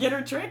 it.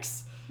 Beginner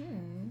tricks.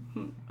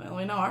 Hmm. Well,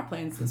 we know our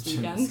plans this Jim's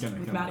weekend gonna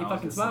with come Maddie out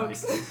fucking just like-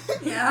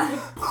 smokes. Yeah.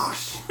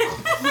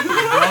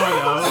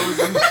 Dominoes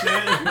and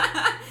shit.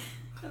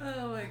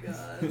 Oh my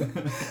god.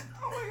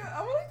 Oh my god,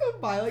 I want to go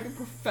buy like a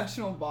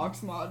professional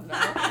box mod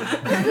now.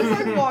 And just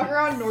like walk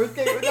around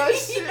Northgate with that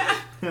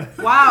shit.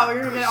 Wow,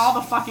 you're gonna get all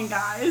the fucking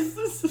guys.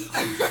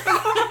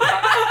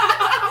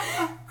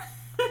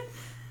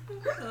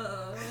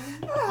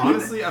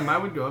 Honestly, I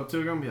would go up to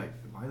a girl and be like,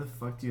 "Why the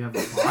fuck do you have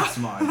a box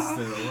mod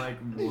still?" Like,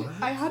 what?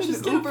 I had an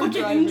Just get a Uber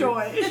fucking driver. enjoy.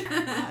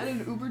 I had an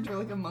Uber driver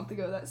like a month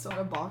ago that still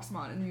had a box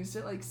mod and used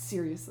it like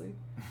seriously.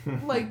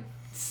 Like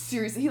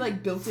seriously, he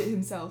like built it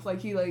himself.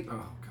 Like he like Oh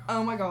god.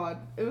 oh my god,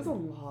 it was a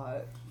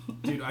lot.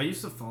 Dude, I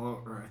used to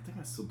follow, or I think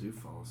I still do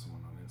follow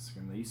someone on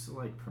Instagram. They used to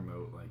like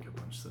promote like a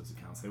bunch of those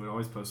accounts. They would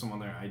always post them on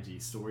their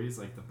IG stories,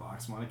 like the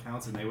box mod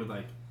accounts, and they would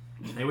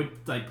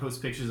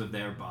post pictures of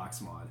their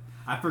box mod.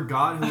 I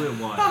forgot who it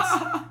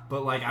was,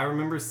 but like I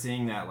remember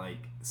seeing that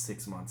like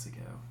 6 months ago.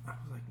 I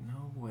was like,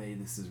 no way,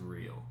 this is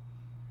real.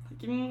 But,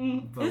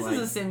 This like, is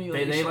a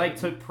simulation. They like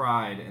took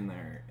pride in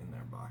their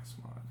box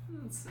mod.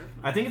 That's so funny.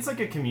 I think it's like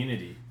a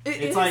community. It's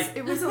It's like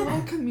it was a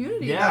little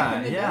community back yeah,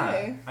 in the yeah.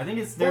 day. I think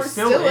it's Or there it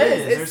still still is. is.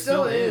 It There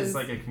still still is is.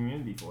 like a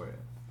community for it.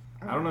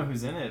 I don't know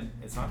who's in it.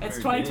 It's not. It's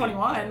very big.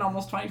 2021,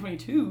 almost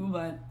 2022,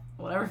 but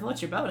whatever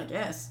floats your boat, I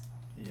guess.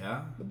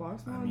 Yeah. The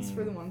box I mods for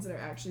mean- the ones that are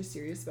actually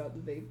serious about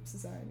the vape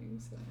society.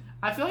 So.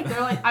 I feel like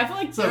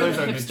they're So they're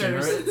there's the our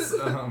hipsters. degenerates.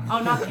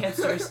 Oh, not the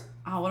hipsters.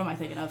 Oh, what am I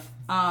thinking of?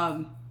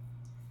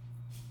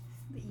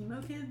 The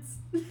emo kids.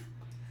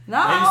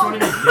 No. They just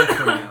want to be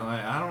different.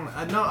 Like,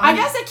 I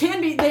guess it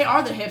can be. They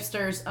are the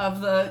hipsters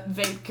of the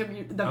vape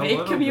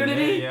community.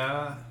 Bit,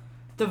 yeah.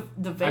 The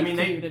vape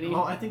community.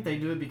 I think they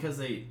do it because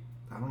they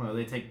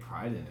take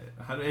pride in it.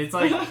 It's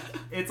like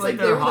It's like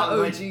they they're were the hot.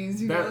 OGs, Like,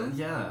 you know?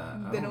 yeah.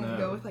 They don't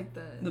go with like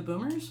the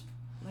boomers.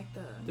 like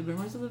The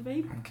boomers of the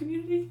vape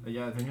community.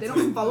 Yeah, I think they it's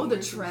don't like, follow the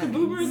The trend.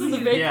 boomers of the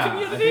vape yeah,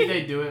 community. I think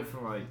they do it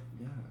for like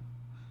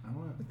I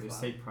don't know. They just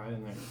Clout. take pride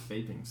in their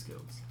vaping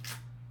skills.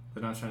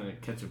 They're not trying to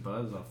catch a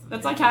buzz off the.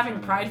 That's vape, like they're having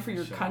trying to pride for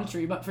your show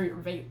country, but for your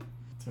vape.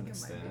 off to an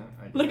extent.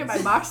 I Look at my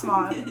guess. box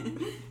mod.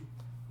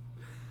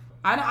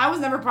 I was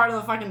never part of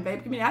the fucking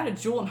vape community. I had a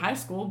Juul in high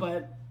school,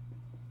 but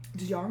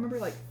Did y'all remember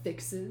like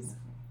Fixes?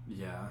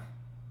 Yeah,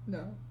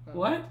 No.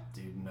 what?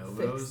 dude,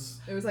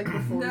 Novos. It was like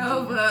before.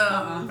 Novo.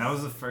 That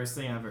was the first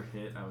thing I ever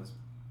hit. I was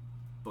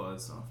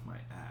buzzed off my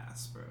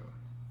ass, bro.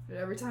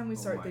 Every time we Oh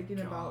start my thinking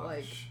about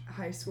like gosh.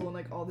 high school and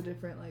like all the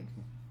different like,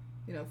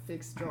 you know,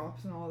 fixed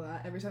drops and all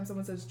that. Every time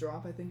someone says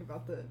drop, I think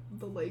about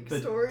the lake The-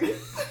 story.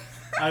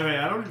 I mean,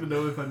 I don't even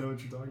know if I know what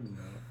you're talking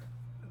about.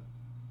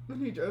 When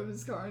he drove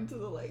his car into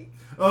the lake.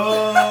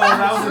 Oh,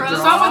 that was a drop.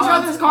 Someone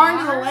drove his car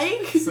into the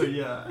lake. So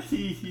yeah,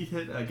 he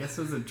hit. I guess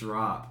it was a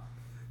drop.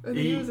 I think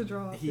it was a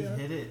drop. He Yeah.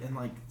 hit it and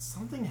like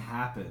something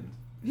happened.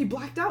 He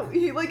blacked out.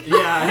 He like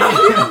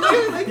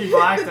Yeah, he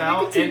blacked the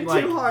out nicotine and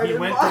like too hard he and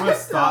went through a blacked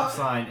stop out.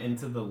 sign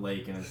into the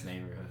lake in his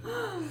neighborhood.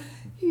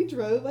 He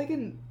drove like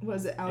an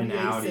Audi An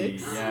Audi,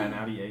 A6. yeah, an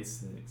Audi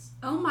A6.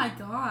 Oh my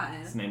god.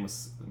 His name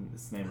was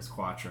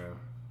Quattro.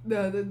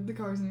 No, the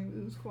car's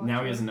name was Quattro.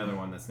 Now he has another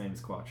one that's named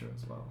is Quattro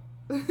as well.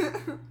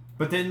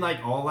 But then like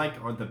all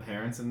the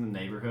parents in the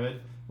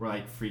neighborhood were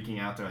like freaking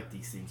out. They're like,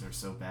 these things are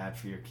so bad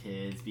for your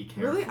kids. Be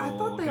careful. Really? I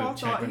thought they Go all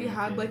check thought on he your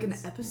had like an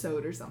kids."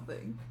 episode or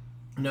something.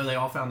 No, they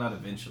all found out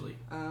eventually.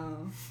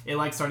 Oh. It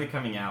like started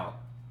coming out.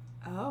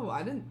 Oh,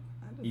 I didn't.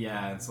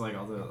 Yeah, and so like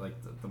all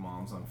the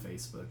moms on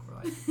Facebook were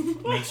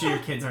like, make sure your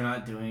kids are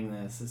not doing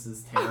this. This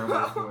is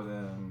terrible for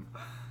them.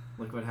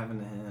 Look what happened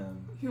to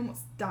him. He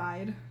almost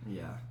died.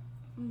 Yeah.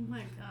 Oh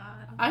my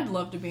god. I'd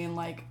love to be in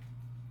like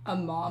a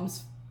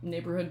mom's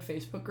neighborhood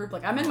Facebook group.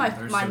 Like I'm in Oh, my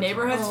they're my so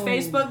neighborhood's Oh,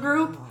 Facebook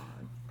group, God.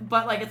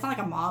 but like it's not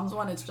like a mom's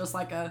one. It's just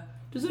like a.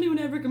 Does anyone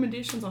have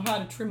recommendations on how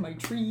to trim my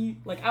tree?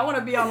 Like I want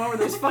to be on one where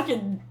there's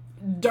fucking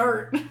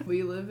dirt.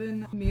 We live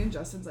in me and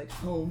Justin's like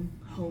home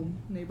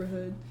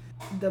neighborhood.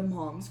 The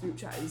mom's group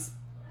chat is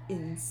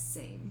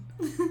insane.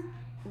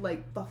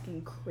 Like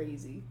fucking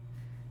crazy.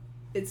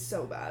 It's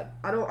so bad.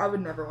 I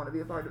would never want to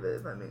be a part of it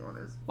if I'm being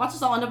honest. Watch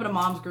us all end up in a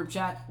mom's group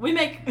chat. We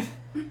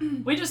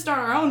just start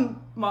our own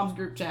mom's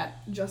group chat.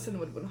 Justin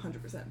would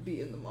 100%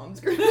 be in the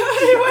mom's group.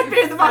 He would be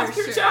in the mom's For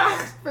group sure.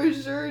 chat. For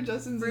sure,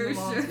 Justin's in For the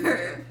mom's group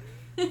sure.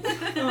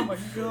 Oh my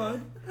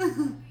god.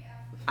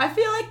 I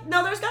feel like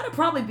no, there's got to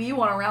probably be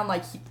one around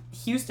like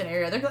Houston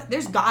area.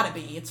 There's got to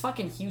be. It's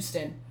fucking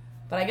Houston.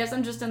 But I guess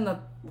I'm just in the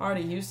part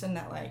of Houston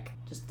that like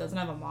just doesn't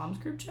have a mom's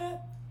group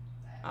chat.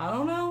 I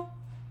don't know.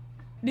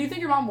 Do you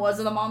think your mom was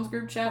in the mom's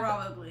group chat?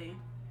 Probably.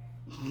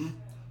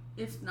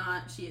 If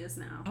not, she is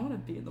now. I want to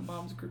be in the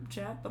mom's group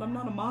chat, but I'm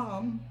not a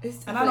mom.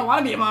 It's And I don't want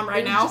to be a mom right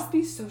It would now. just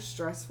be so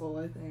stressful,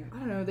 I think. I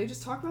don't know. They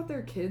just talk about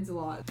their kids a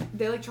lot.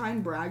 They like try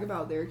and brag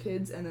about their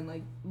kids and then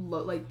like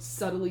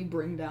subtly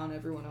bring down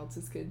everyone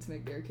else's kid to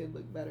make their kid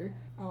look better.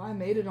 Oh, I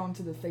made it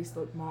onto the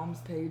Facebook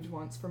moms page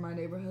once for my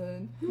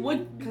neighborhood.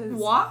 What? 'Cause-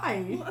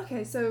 Why? Well,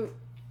 okay, so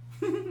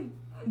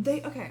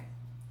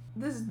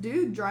this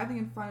dude driving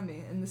in front of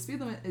me, and the speed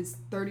limit is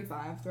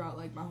 35 throughout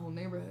like my whole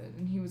neighborhood,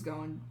 and he was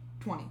going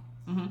 20.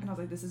 Mhm. And I was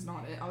like, this is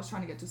not it. I was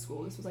trying to get to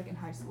school. This was like in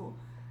high school.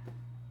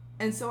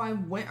 And so I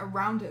went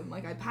around him,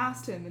 like I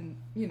passed him and,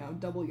 you know,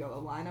 double yellow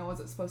line. I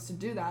wasn't supposed to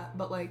do that,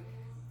 but like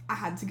I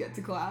had to get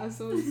to class,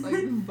 so I was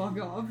like, fuck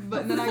off.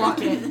 But then I got,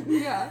 Fuck it.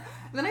 yeah.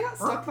 And then I got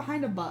stuck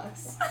behind a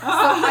bus. So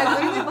I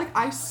literally, like,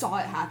 I saw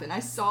it happen. I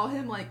saw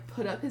him, like,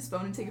 put up his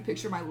phone and take a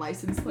picture of my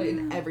license plate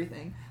and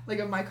everything. Like,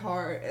 of my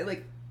car,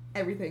 like,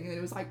 everything. And it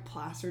was, like,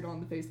 plastered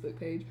on the Facebook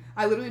page.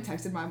 I literally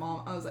texted my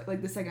mom. I was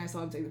like, the second I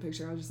saw him take the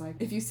picture, I was just like,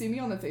 if you see me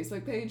on the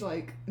Facebook page,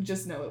 like,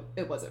 just know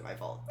it wasn't my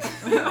fault.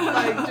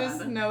 Like,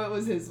 just know it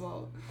was his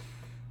fault.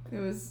 It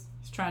was...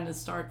 He's trying to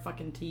start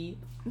fucking tea.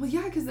 Well,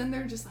 yeah, because then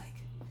they're just like,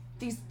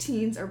 these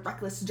teens are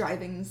reckless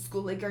driving in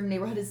school. Like, our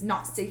neighborhood is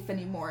not safe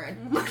anymore.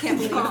 And I can't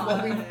believe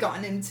what we've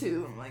gotten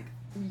into. I'm like,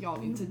 y'all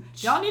need to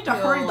Y'all need to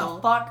hurry the chill.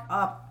 fuck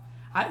up.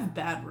 I have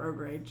bad road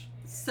rage.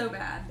 So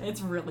bad.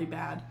 It's really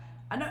bad.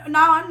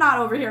 Now I'm not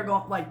over here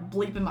going like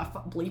bleeping my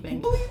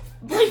bleeping.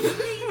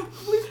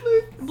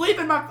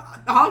 Bleeping my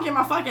honking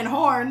my fucking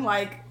horn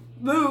like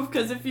move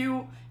because if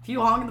you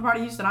honk in the part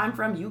of Houston I'm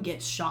from you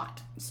get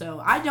shot.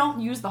 So I don't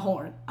use the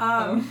horn.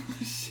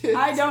 Shit.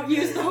 I don't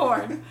use the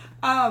horn.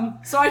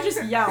 So I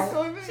just yell.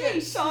 Going to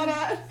get shot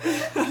at.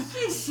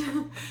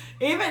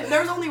 Even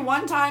there's only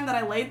one time that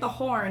I laid the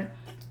horn,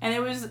 and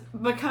it was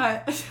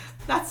because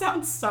that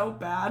sounds so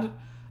bad.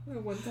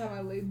 One time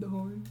I laid the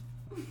horn.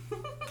 I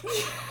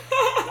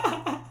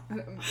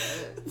don't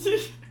get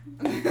it.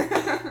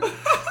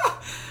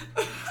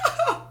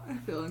 I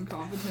feel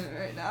incompetent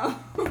right now.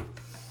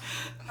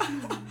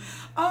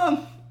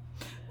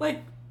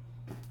 Like,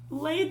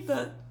 laid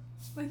the...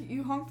 Like,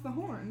 you honked the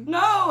horn.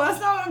 No,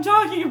 that's not what I'm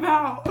talking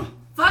about.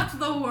 Fuck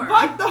the horn.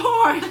 Fuck the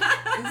horn.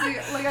 See,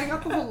 like, I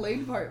got the whole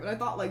laid part, but I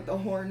thought, like, the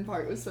horn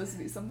part was supposed to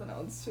be something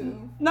else,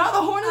 too. No,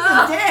 the horn is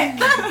a dick.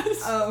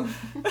 Oh.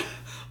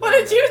 What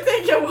did you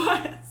think it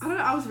was? I don't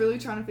know, I was really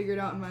trying to figure it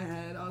out in my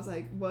head. I was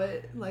like,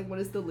 what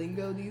is the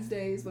lingo these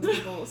days? What do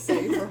people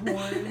say for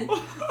horn?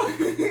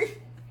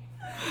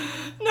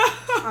 No.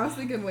 I was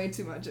thinking way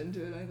too much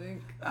into it, I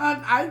think.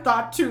 I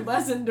thought too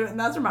less into it, and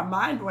that's where my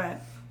mind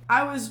went.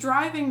 I was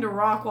driving to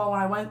Rockwell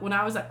when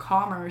I was at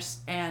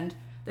Commerce, and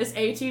this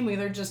A-team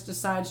leader just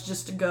decides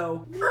just to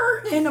go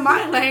into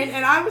my lane,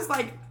 and I was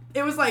like,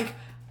 it was like,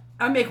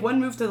 I make one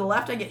move to the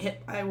left, I get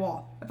hit by a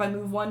wall. If I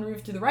move one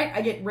move to the right,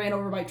 I get ran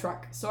over by a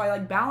truck. So I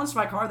like balanced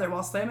my car there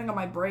while slamming on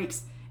my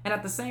brakes, and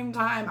at the same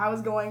time, I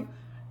was going,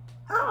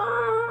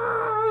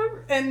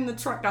 and the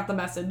truck got the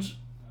message.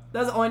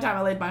 That was the only time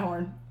I laid my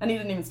horn, and he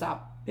didn't even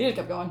stop. He just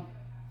kept going.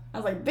 I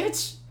was like,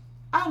 bitch,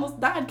 I almost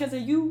died because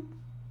of you.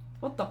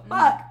 What the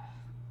fuck?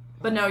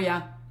 But no,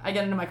 yeah, I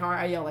get into my car,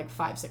 I yell like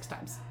 5-6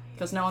 times.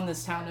 Because no one in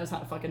this town knows how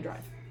to fucking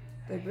drive.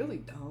 They really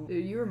don't.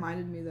 Dude, you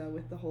reminded me, though,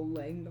 with the whole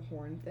laying the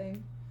horn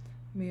thing.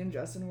 Me and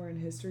Justin were in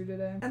history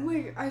today. And,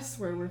 like, I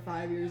swear we're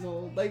 5 years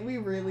old. Like, we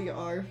really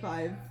are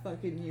 5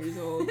 fucking years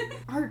old.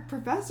 Our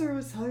professor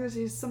was telling us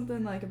he's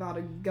something, like, about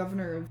a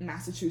governor of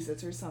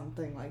Massachusetts or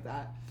something like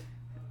that.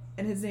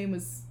 And his name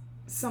was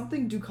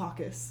something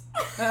Dukakis.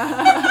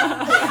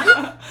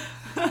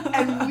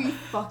 And we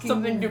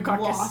fucking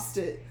lost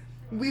it.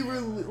 We were,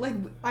 like,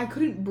 I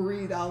couldn't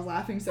breathe. I was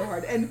laughing so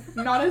hard. And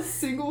not a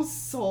single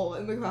soul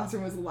in the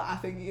classroom was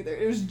laughing either.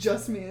 It was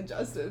just me and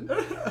Justin.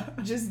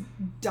 Just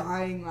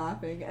dying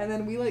laughing. And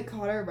then we, like,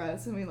 caught our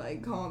breaths and we,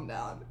 like, calmed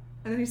down.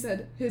 And then he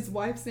said his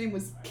wife's name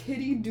was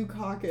Kitty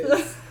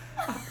Dukakis.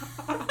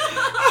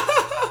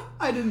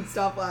 I didn't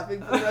stop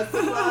laughing for the rest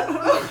of the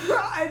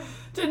class.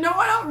 Did no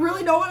one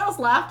else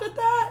laughed at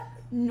that?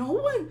 No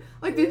one.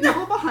 Like, the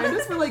people behind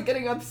us were, like,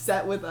 getting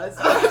upset with us.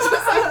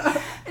 Just, like,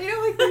 and you know,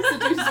 like, these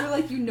situations where,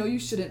 like, you know you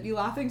shouldn't be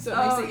laughing, so it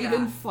makes it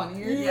even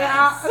funnier.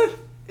 Yeah.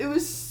 It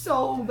was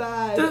so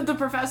bad. The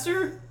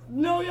professor?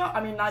 No, yeah. I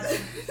mean, not...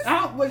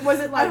 was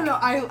it like... I don't know.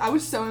 I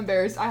was so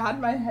embarrassed. I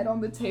had my head on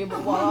the table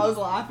while I was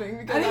laughing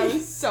because I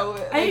was so...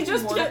 Like, and he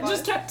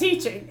just kept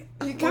teaching.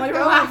 He kept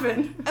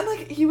laughing. And,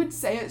 like, he would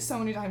say it so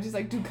many times. He's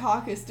like,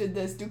 Dukakis did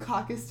this,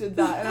 Dukakis did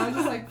that. And I was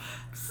just like,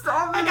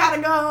 stop. I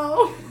gotta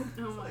go.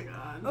 Oh my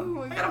god. Oh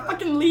my god. I gotta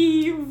fucking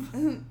leave.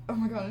 And, oh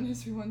my god, in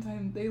history one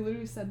time, they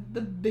literally said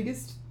the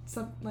biggest...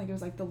 it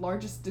was like the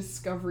largest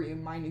discovery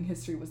in mining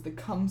history was the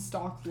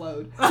Comstock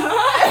lode.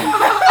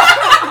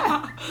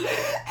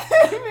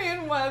 Me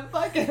and Webb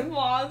fucking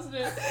lost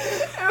it.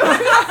 It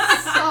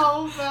was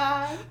so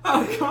bad.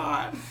 Oh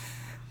god.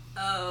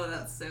 Oh,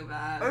 that's so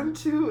bad. I'm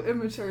too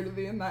immature to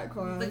be in that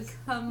class. The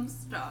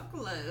Comstock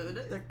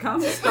load. The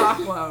Comstock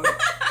load.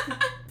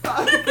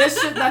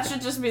 That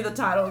should just be the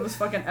title of this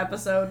fucking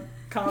episode.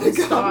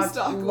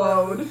 Comstock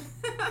load.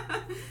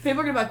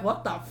 People are gonna be like,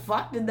 what the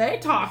fuck did they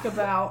talk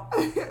about?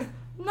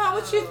 No,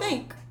 what you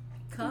think?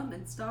 Come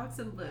in stocks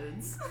and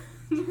loads.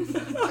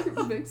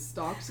 Big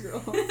stocks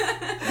girl.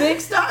 Big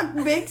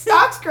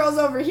stocks girls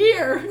over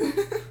here.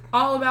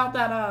 All about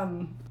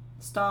that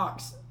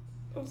stocks.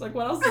 I was like,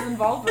 what else is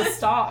involved with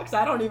stocks?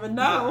 I don't even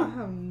know. I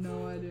have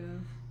no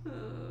idea.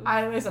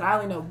 I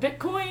only know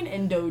Bitcoin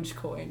and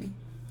Dogecoin.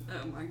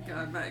 Oh my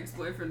god, my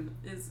ex-boyfriend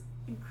is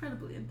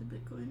incredibly into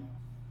Bitcoin.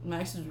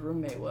 My ex's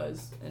roommate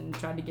was, and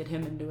tried to get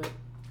him into it.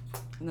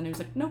 And then he was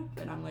like, nope.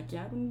 And I'm like,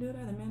 yeah, I wouldn't do it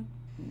either, man.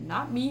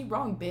 Not me,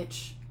 wrong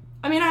bitch.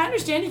 I mean, I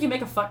understand you can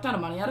make a fuck ton of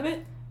money out of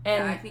it.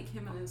 And yeah, I think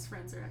him and his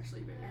friends are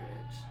actually very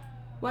rich.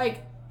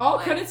 Like, all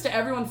credits to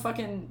everyone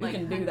fucking who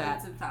can do that.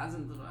 Hundreds of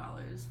thousands of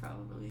dollars,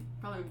 probably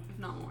if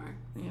not more.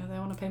 You know, they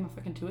want to pay my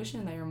fucking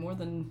tuition. They are more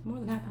than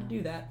happy to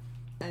do that.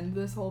 End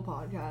this whole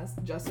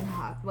podcast. Justin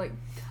has, like,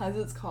 because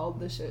it's called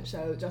The Shit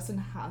Show, Justin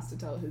has to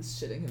tell his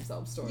shitting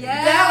himself story.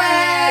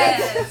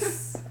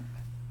 Yes!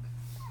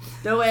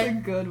 Do It's a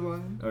it. good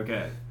one.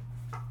 Okay.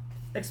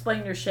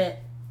 Explain your shit.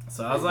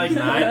 So I was like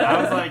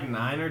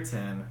 9 or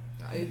 10.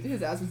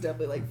 His ass was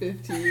definitely like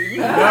 15.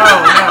 No,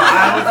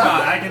 I was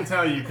not. I can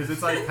tell you because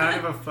it's like kind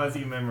of a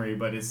fuzzy memory,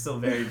 but it's still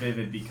very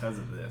vivid because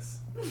of this.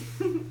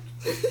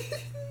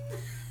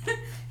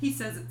 He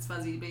says it's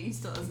fuzzy, but he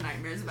still has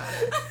nightmares about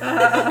it.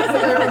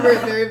 I remember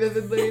it very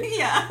vividly.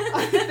 Yeah.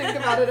 I think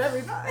about it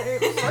every night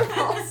before I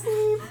fall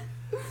asleep.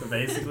 So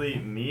basically,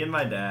 me and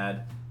my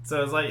dad. So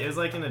it was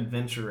like an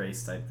adventure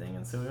race type thing,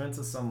 and so we went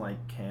to some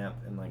like camp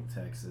in like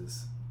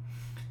Texas.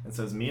 And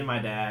so it was me and my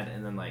dad,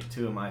 and then like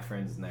 2 of my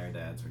friends and their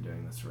dads were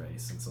doing this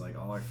race, and so like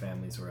all our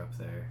families were up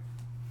there,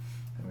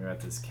 and we were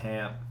at this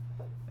camp,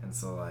 and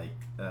so like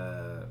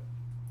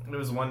it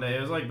was one day.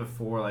 It was like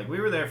before, like we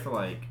were there for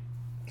like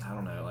I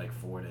don't know, like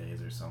 4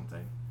 days or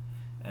something.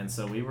 And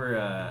so we were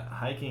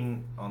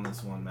hiking on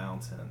this one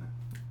mountain,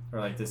 or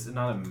like this,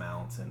 not a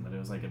mountain, but it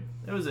was like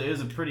it was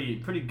a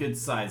pretty good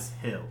sized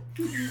hill.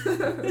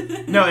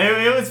 No,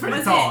 it was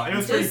pretty tall. It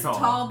was pretty tall.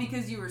 Tall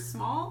because you were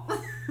small.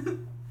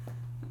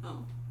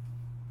 Oh.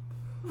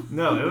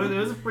 No, it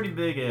was a pretty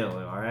big hill.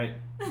 All right.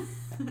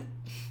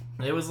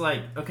 It was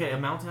like, okay, a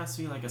mountain has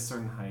to be like a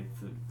certain height.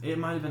 It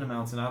might have been a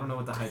mountain. I don't know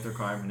what the height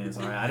requirement is.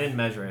 All right, I didn't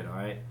measure it. All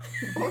right.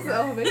 What's the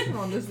elevation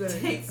on this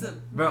thing? Takes a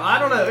Bro, I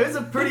don't know. It was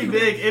a pretty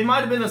big. It might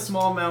have been a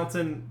small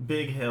mountain,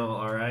 big hill.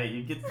 All right,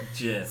 you get the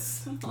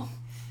gist.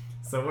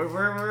 So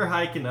we're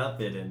hiking up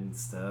it and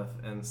stuff,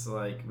 and so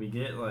like we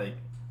get like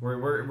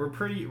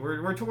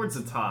we're towards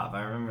the top.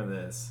 I remember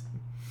this,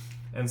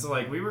 and so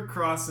like we were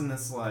crossing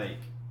this like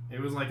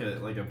it was like a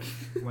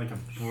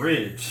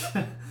bridge.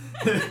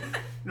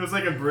 It was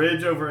like a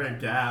bridge over a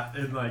gap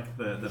in like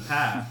the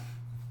path,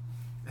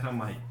 and I'm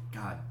like,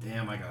 God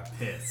damn, I got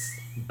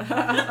pissed.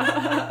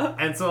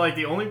 And so like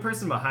the only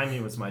person behind me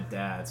was my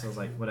dad, so I was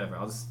like, whatever,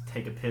 I'll just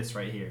take a piss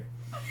right here.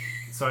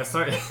 So I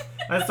started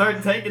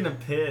taking a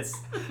piss,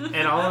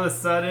 and all of a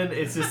sudden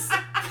it's just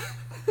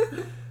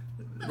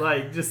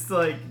like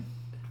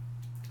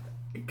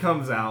it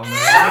comes out,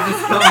 man. It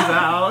just comes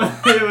out.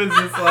 It was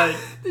just like.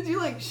 Did you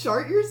like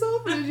shart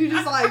yourself, or did you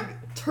just like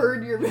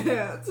turd your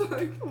pants?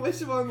 Like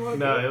which one was it?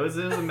 No, it was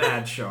a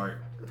mad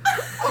shart.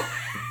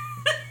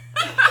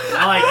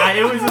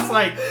 It was just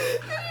like.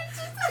 It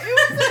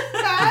was a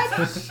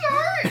mad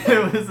shart.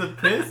 It was a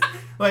piss.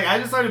 Like, I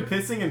just started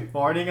pissing and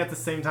farting at the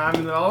same time,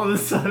 and then all of a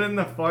sudden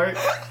the fart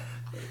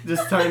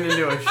just turned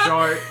into a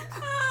shart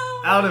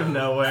out of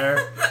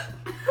nowhere.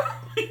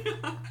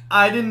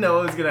 I didn't know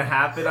what was going to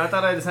happen. I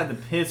thought I just had to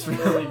piss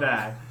really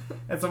bad.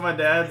 And so my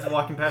dad's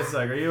walking past, he's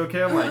like, are you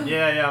okay? I'm like,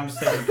 yeah, I'm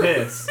just taking a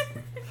piss.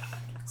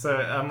 So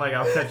I'm like,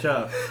 I'll catch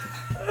up.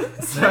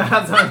 So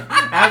as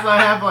I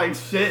have, like,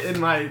 shit in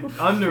my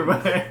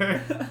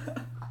underwear...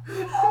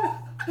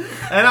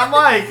 And I'm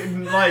like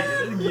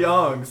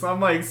young, so I'm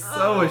like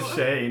so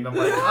ashamed. I'm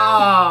like,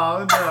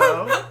 oh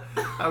no,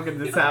 how could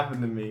this happen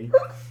to me?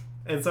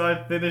 And so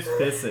I finished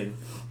pissing.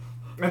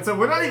 And so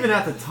we're not even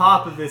at the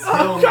top of this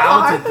hill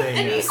mountain thing.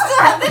 And you still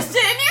have this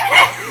shit in your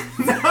head.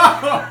 No,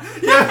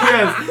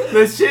 yes,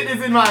 the shit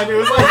is in mine. It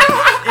was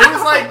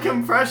like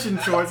compression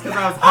shorts because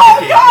I was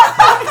hiking.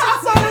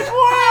 Oh, so much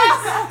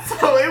worse.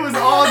 So it was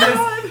all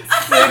just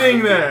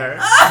sitting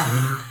there.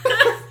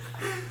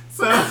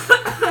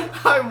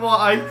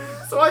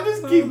 So I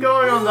just keep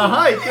going on the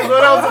hike. Cause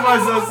what else am I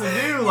supposed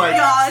to do? Like,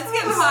 God, it's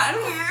getting hot in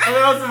here.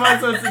 what else am I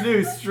supposed to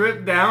do?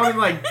 Strip down and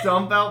like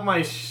dump out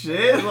my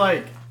shit?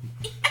 Like,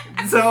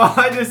 so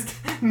I just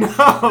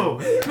no,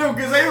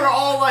 because they were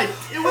all like,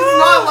 it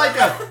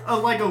was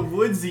not like a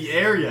woodsy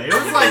area. It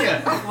was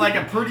like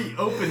a pretty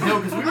open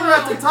hill because we were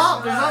at the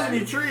top. There's not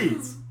many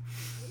trees.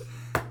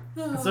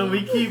 So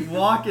we keep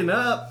walking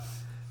up.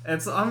 And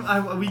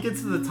so we get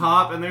to the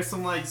top, and there's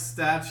some like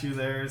statue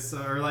there,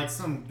 or like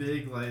some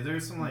big like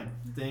there's some like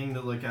thing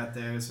to look at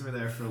there. So we're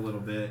there for a little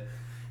bit,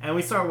 and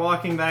we start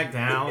walking back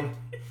down.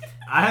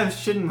 I have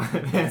shit in my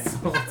pants the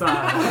whole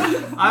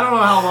time. I don't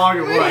know how long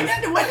it was. When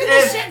did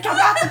this shit come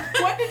out?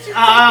 When did you?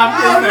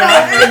 I'm in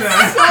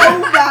there. It's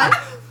so bad.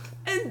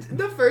 And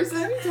the first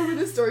time he told me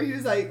the story, he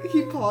was like,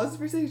 he paused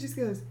for a second, he just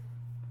goes,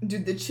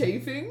 dude, the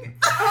chafing?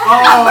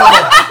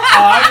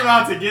 I was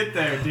about to get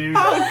there, dude.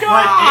 Oh, God.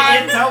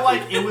 Like, it felt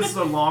like it was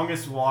the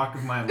longest walk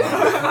of my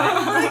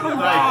life.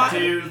 Like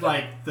dude,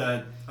 like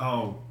the,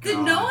 oh, God. Did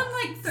no one,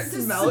 like, start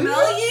to Smell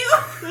smell you?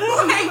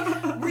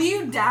 Like, were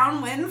you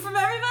downwind from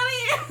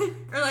everybody?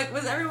 Or, like,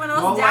 was everyone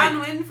else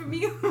downwind from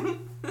you?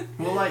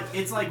 Well, like,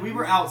 it's like we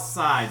were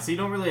outside, so you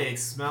don't really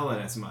smell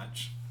it as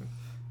much.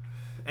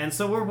 And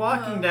so we're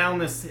walking down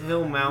this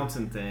hill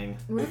mountain thing.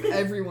 What if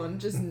everyone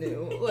just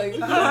knew? Like,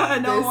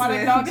 no one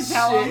can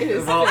tell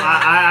him. Well,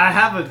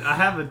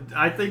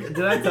 I think,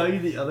 did I tell you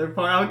the other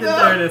part? I'll get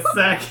there in a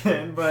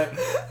second, but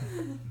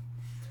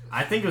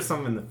I think it was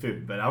something in the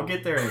food, but I'll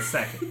get there in a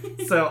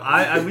second. So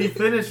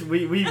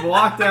we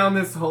walked down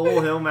this whole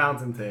hill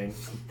mountain thing.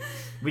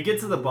 We get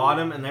to the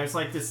bottom, and there's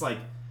like this like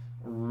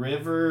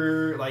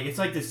river, like it's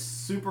like this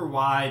super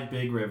wide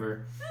big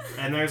river,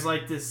 and there's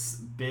like this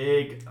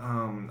big I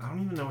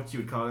don't even know what you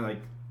would call it,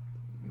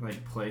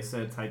 like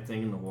playset type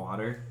thing in the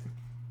water.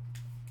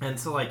 And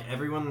so like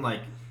everyone,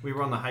 like we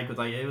were on the hike with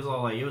like it was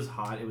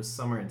hot, it was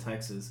summer in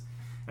Texas,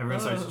 everyone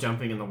starts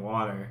jumping in the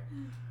water,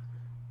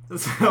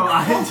 so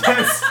I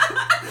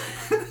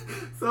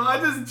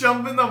just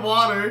jump in the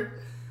water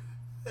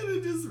and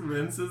it just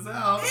rinses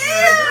out. Ew!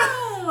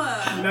 You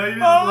know, you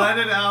just let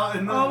it out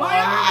in the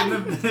water in the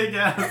big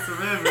ass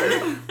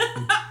river.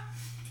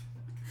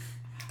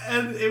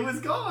 And it was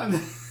gone.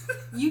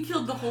 You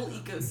killed the whole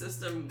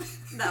ecosystem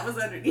that was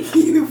underneath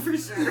you, for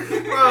sure. Bro,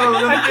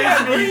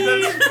 I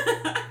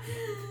the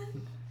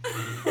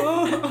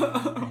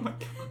Oh my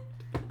God.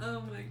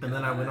 Oh my God. And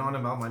then I went on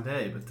about my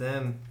day, but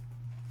then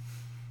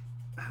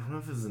I don't know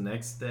if it was the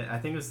next day. I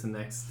think it was the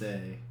next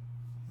day.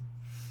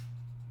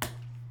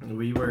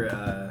 We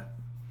were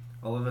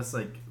all of us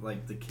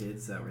like the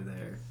kids that were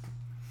there.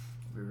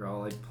 we were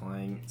all like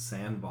playing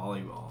sand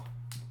volleyball.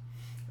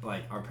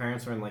 Like our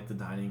parents were in like the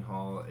dining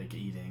hall like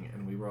eating,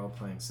 and we were all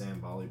playing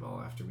sand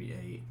volleyball after we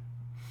ate.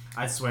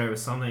 I swear it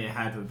was something. It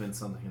had to have been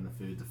something in the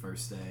food the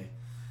first day,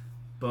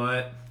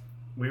 but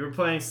we were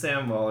playing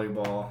sand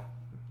volleyball,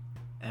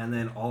 and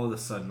then all of a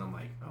sudden I'm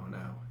like, oh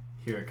no,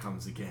 here it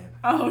comes again.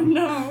 Oh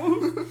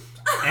no.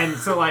 And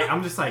so like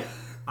I'm just like,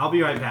 I'll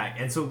be right back.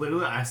 And so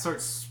literally I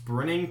start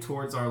sprinting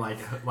towards our like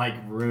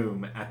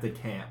room at the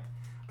camp.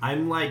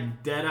 I'm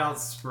like dead out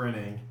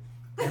sprinting,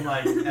 and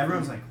like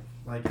everyone's like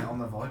on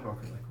the volleyball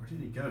court, like, where did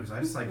he go? Because I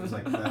just like was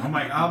like, I'm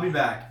like, I'll be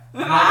back.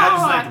 And I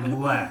just like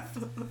left.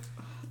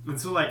 And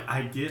so like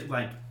I get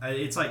like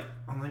it's like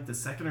on like the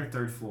second or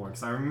third floor,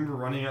 because I remember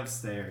running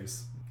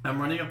upstairs. I'm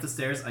running up the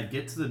stairs. I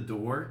get to the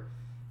door,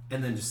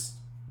 and then just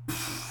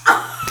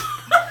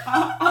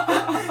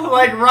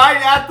like right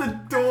at the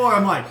door.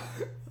 I'm like,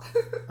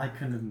 I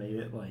couldn't have made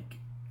it like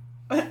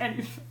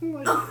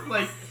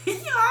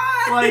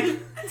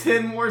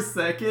 10 more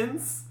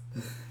seconds.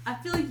 I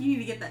feel like you need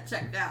to get that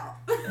checked out.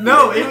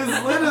 No, it was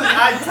literally,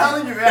 I'm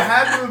telling you, it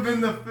had to have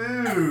been the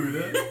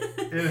food.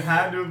 It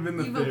had to have been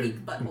the You food. have a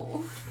weak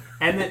butthole.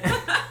 And then,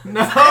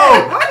 no,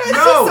 Why is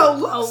no, she so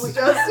low,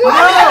 Justin?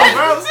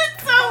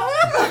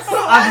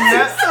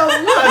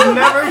 I've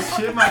never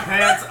shit my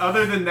pants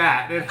other than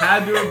that. It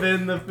had to have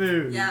been the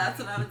food. Yeah, that's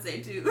what I would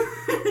say too.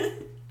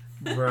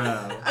 Bro.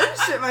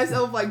 I shit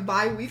myself like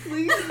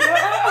bi-weekly.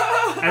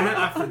 And then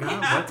I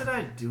forgot, what did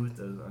I do with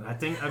those?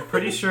 I'm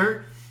pretty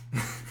sure.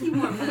 You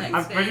wore them the next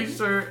I'm day. pretty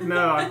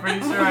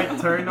sure I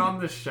turned on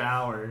the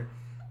shower,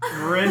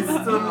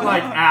 rinsed them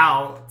like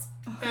out,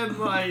 and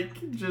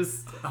like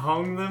just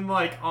hung them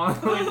like on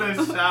like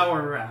the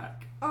shower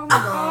rack. Oh my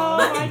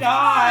god. Oh my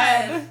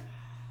god.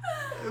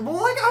 Well,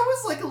 like I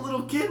was like a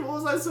little kid. What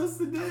was I supposed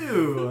to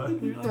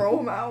do? Throw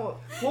them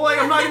out. Well, like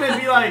I'm not gonna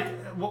be like,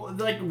 well,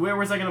 like where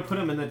was I gonna put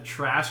them, in the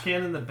trash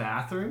can in the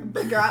bathroom?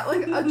 They got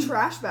like a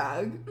trash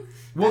bag.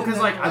 Well, And because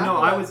then like I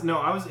know wrap I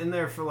it was in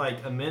there for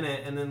like a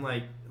minute, and then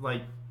like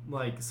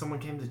someone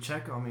came to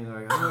check on me.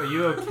 Like, oh, are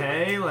you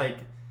okay? Like,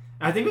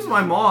 I think it was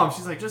my mom.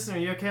 She's like, Justin, are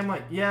you okay? I'm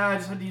like, yeah, I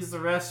just had to use the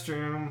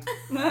restroom.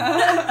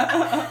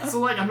 So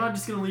like, I'm not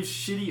just gonna leave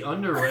shitty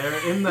underwear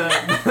in the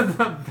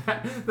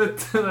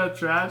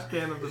trash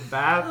can of the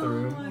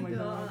bathroom. Oh my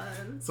God.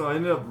 god. So I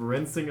ended up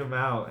rinsing them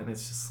out, and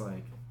it's just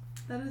like,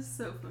 That is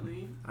so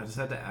funny. I just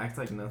had to act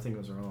like nothing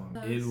was wrong.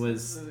 That It is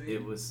was so funny.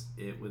 it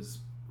was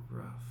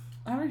rough.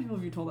 How many people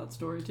have you told that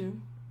story to?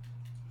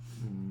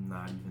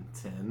 Not even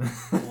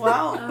 10.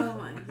 Wow. Oh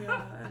my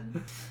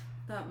god.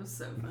 That was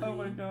so funny. Oh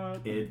my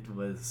god. It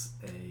was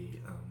a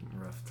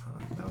rough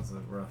time. That was a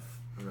rough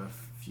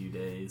few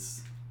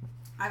days.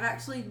 I've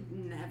actually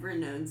never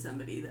known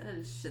somebody that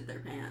has shit their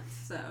pants,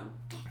 so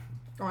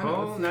Oh, I know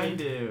Oh, what now you food.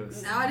 do.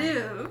 now I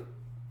do.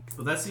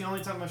 Well, that's the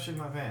only time I shit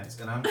my pants,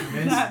 and I'm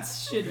convinced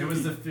That's shitty. it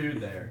was the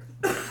food there.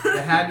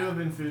 It had to have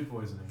been food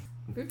poisoning.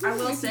 Food I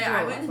will makes you say throw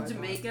I up, went to thought.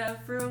 Jamaica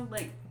for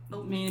like a I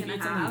week mean, if and you a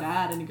eat something half.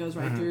 bad and it goes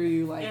right Mhm. through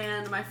you, like.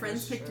 And my friends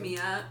That's picked true. me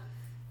up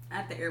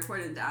at the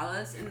airport in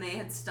Dallas, and they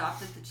had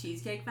stopped at the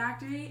Cheesecake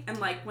Factory. And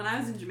like when I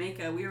was in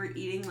Jamaica, we were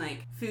eating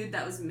like food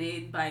that was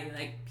made by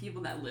like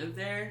people that live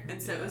there,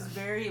 and so it was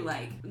very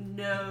like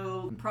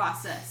no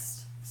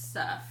processed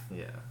stuff.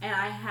 Yeah. And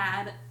I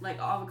had like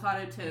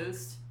avocado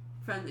toast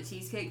from the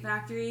Cheesecake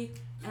Factory,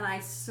 and I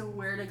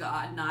swear to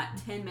God, not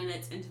 10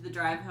 minutes into the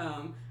drive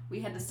home,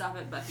 we had to stop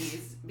at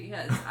Buc-ee's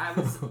because I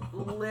was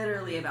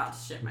literally about to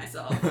shit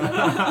myself.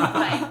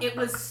 Like, it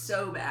was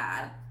so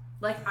bad.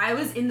 Like, I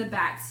was in the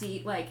back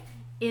seat, like,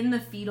 in the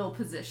fetal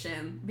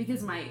position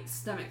because my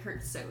stomach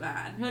hurt so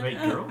bad. Wait,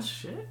 girl,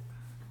 shit?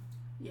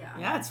 Yeah.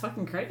 Yeah, it's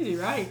fucking crazy,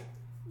 right?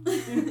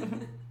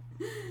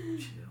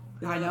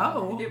 Chill. I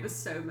know. It was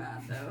so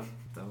bad, though.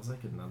 That was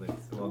like another.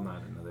 Well,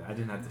 not another. I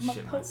didn't have to My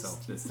shit post.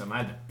 myself this time.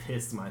 I had to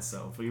piss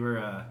myself. We were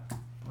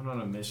went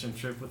on a mission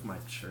trip with my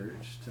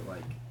church to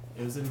like.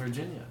 It was in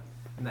Virginia,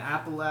 in the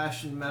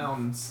Appalachian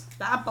Mountains,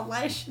 The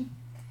Appalachian.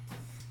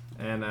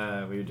 and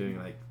we were doing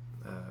like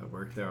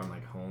work there on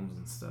like homes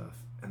and stuff.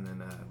 And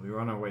then we were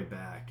on our way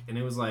back, and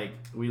it was like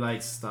we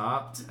like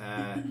stopped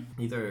at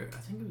either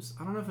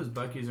I don't know if it was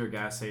Buc-ee's or a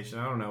gas station.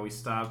 I don't know. We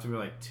stopped. We were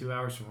like 2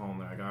 hours from home.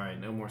 They're like, all right,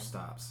 no more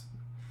stops.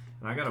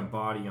 And I got a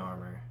body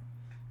armor,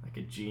 like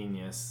a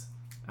genius.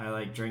 I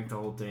like drank the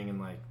whole thing in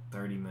like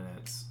 30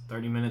 minutes.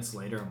 30 minutes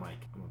later, I'm like,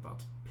 I'm about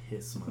to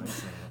piss my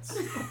pants.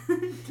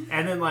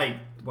 And then like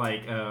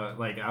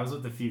I was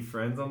with a few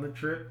friends on the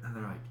trip, and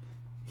they're like,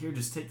 here,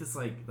 just take this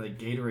like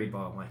Gatorade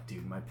bottle. I'm like,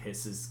 dude, my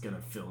piss is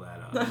gonna fill that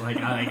up. Like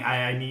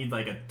I need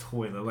like a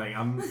toilet. Like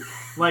I'm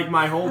like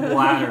my whole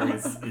bladder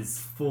is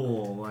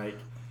full. Like,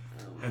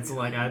 and so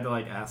like I had to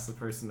like ask the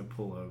person to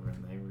pull over,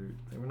 and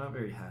they were not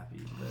very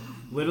happy.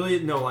 But literally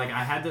no, like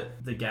I had to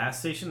the gas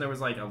station. There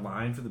was like a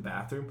line for the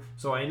bathroom,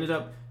 so I ended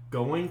up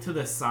going to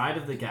the side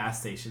of the gas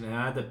station, and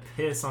I had to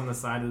piss on the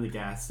side of the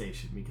gas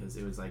station because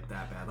it was like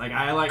that bad. Like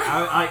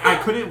I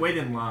couldn't wait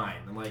in line.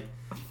 I'm like,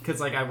 because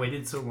like I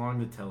waited so long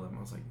to tell him.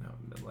 I was like, no,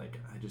 like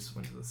I just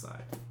went to the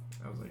side.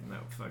 I was like, no,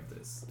 fuck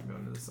this. I'm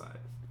going to the side.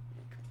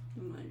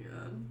 Oh my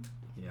god.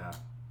 Yeah.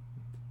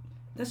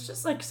 That's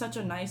just like such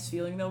a nice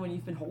feeling though when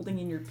you've been holding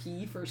in your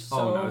pee for so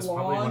Oh no, it's long.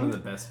 probably one of the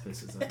best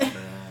pisses I've ever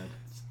had.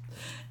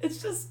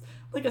 It's just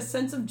like a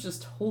sense of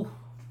just Oh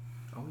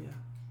yeah.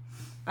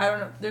 I don't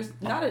know.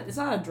 It's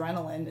not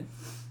adrenaline.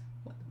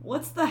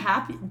 What's the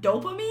happy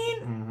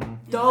dopamine? Mm-hmm.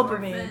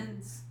 Dopamine.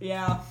 Endorphins.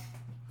 Yeah.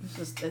 It's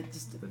just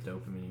The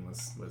dopamine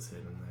was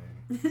hidden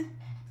there.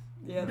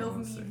 yeah.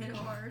 Dopamine hit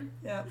hard.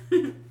 Yeah.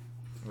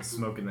 I was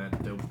smoking that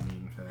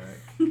dopamine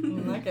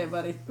pack. Okay,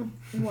 buddy.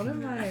 One of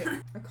my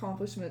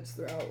accomplishments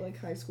throughout like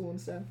high school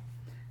and stuff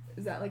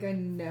is that like I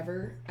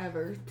never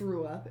ever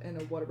threw up in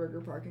a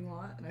Whataburger parking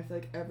lot, and I feel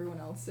like everyone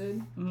else did.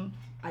 Mm-hmm.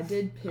 I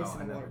did piss Oh,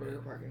 I in a never Whataburger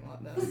did. parking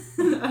lot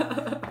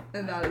though,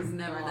 and that I've is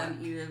never not. done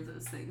either of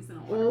those things in a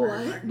What?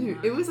 Whataburger parking Dude,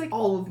 lot. it was like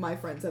all of my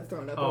friends have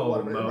thrown up in a Oh,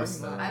 Whataburger most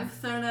parking of lot. I've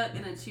thrown up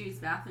in a Chewy's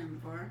bathroom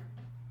before.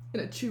 In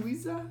a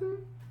Chewy's bathroom?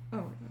 Oh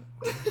my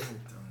god.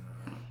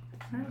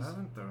 I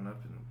haven't thrown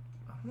up in.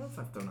 I don't know if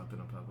I've thrown up in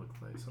a public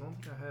place. I don't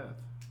think I have.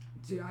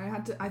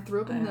 Dude, I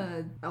threw up in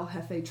the El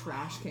Jefe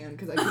trash can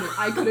because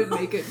I couldn't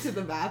make it to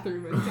the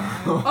bathroom in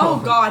time.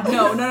 Oh God,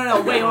 no,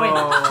 wait.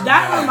 Oh,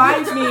 That God.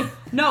 reminds me.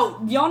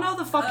 No, y'all know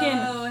the fucking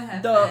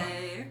the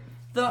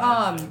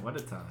What a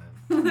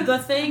time. the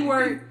thing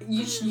where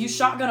you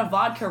shotgun a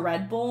vodka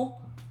Red Bull.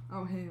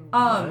 Oh hell.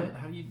 What?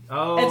 How do you?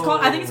 Oh.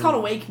 I think it's called a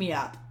Wake Me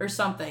Up or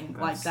something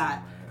I've like seen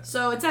that.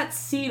 So it's at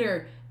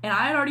Cedar, and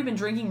I had already been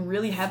drinking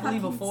really heavily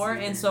Fucking before,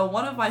 Cedar. and so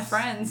one of my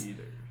friends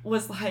Cedar.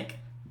 was like,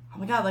 oh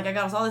my God, like I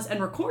got us all this, and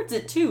records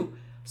it too.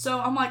 So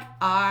I'm like,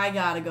 I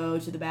gotta go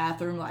to the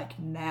bathroom like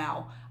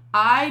now.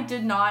 I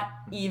did not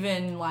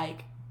even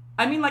like,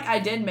 I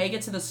did make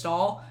it to the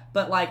stall,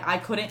 but like I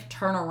couldn't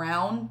turn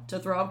around to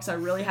throw up because I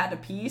really had to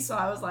pee. So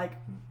I was like,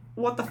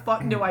 what the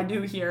fuck do I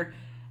do here?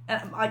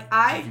 And like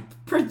I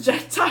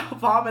projectile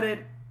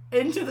vomited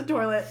into the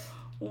toilet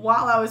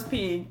while I was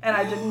peeing, and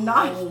I did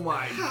not. Oh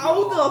my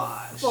How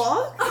gosh. the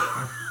fuck?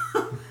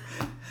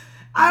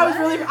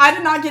 I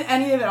did not get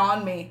any of it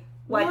on me,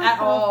 like What at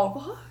the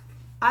all.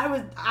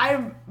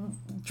 fuck?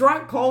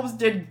 Drunk Colbs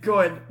did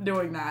good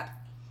doing that.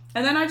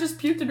 And then I just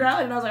puked and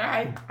rallied, and I was like,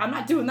 alright, I'm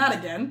not doing that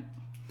again.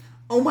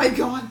 Oh my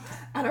god.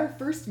 At our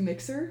first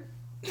mixer.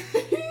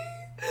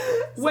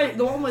 Wait,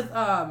 the one with,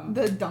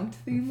 The dunked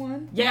theme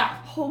one? yeah.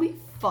 Holy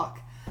fuck.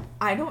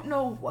 I don't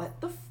know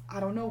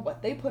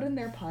what they put in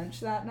their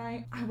punch that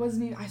night.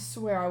 I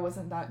swear I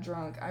wasn't that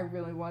drunk. I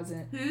really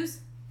wasn't.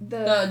 Who's?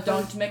 The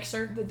dunked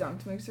mixer. The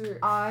dunked mixer.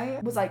 I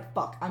was like,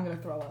 fuck, I'm gonna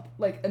throw up.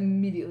 Like,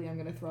 immediately I'm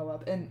gonna throw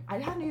up. And I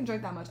hadn't even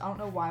drank that much. I don't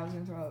know why I was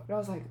gonna throw up. But I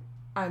was like,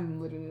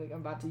 I'm literally like, I'm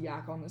about to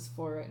yak on this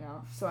floor right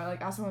now. So I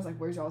like asked someone, I was like,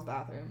 where's y'all's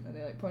bathroom? And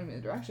they like pointed me in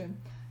the direction.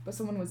 But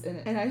someone was in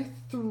it. And I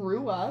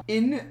threw up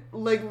in,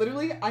 like,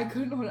 literally, I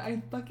couldn't hold it.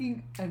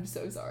 I'm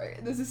so sorry.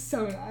 This is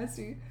so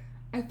nasty.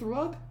 I threw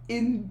up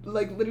in,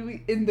 like,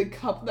 literally in the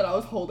cup that I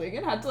was holding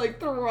and had to, like,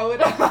 throw it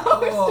out.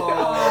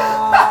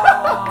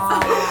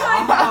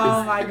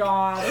 Oh my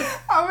God.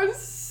 I was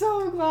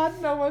so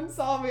glad no one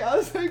saw me. I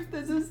was like,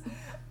 this is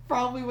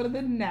probably one of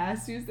the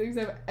nastiest things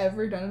I've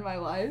ever done in my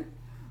life.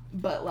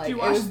 But, like, Did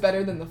you it was wash-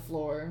 better than the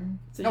floor.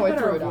 So you I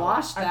better threw it have out.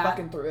 washed I that.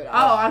 fucking threw it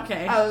out. Oh,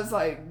 okay. I was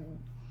like,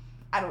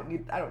 I don't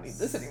need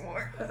this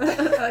anymore.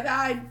 Like,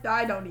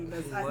 I don't need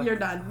this. You're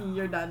done.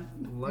 You're done.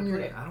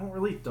 Luckily, I don't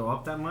really throw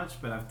up that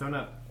much, but I've thrown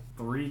up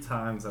 3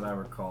 times that I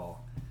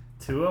recall.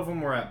 2 of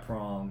them were at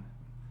prom,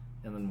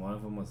 and then 1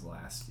 of them was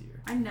last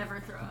year. I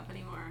never throw up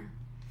anymore.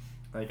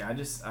 Like, I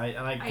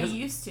I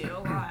used to a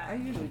lot. I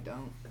usually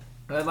don't.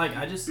 I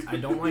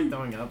don't like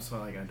throwing up,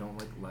 so I don't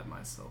like let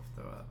myself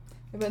throw up.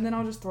 But then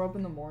I'll just throw up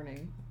in the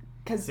morning.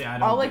 Because See, I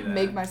don't I'll, do like, that.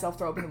 make myself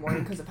throw up in the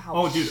morning because of how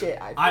Oh, dude, shit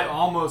I feel. I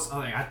almost,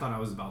 I thought I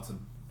was about to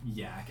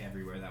yak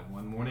everywhere that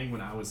one morning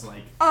when I was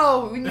like,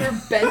 Oh, when you're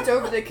bent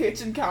over the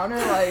kitchen counter,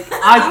 like...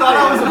 I thought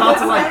I was about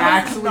to like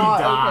That is actually not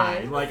die.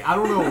 okay. Like, I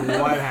don't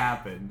know what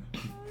happened.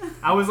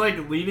 I was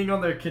like leaning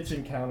on their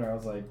kitchen counter. I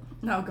was like,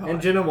 No, God.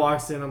 and Jenna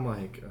walks in. I'm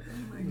like, I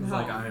was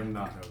God. like, I am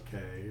not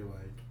okay.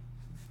 Like,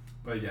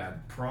 but yeah,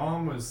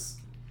 prom was.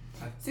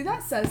 See,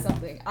 that says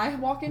something. I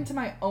walk into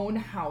my own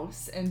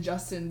house and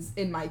Justin's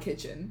in my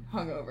kitchen,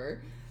 hungover.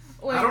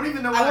 Like, I don't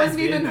even know what I wasn't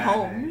did even that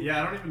home. day.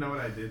 Yeah, I don't even know what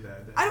I did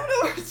that day. I don't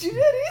know what you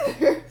did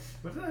either.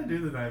 What did I do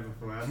the night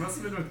before? I must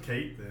have been with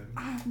Kate then.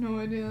 I have no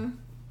idea.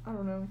 I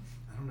don't know.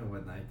 I don't know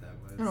what night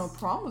that was. I don't know.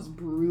 Prom was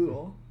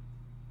brutal.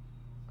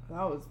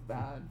 That was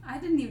bad. I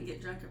didn't even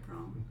get drunk at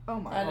prom. Oh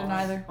my I didn't God.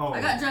 either. Oh.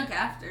 I got drunk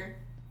after.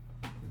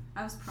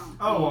 I was prom.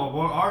 Oh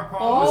well, our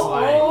prom was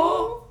like.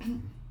 Oh,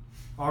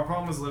 Our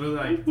prom was literally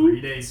like 3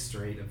 days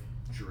straight of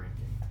drinking.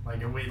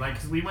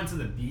 Cause we went to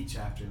the beach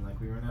after, and like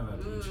we went out at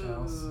a beach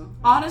house. Ooh.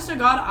 Honest to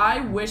God,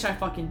 I wish I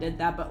fucking did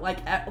that, but like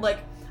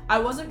I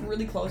wasn't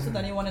really close with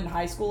anyone in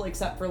high school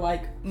except for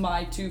like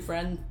my two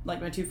friends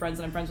that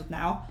I'm friends with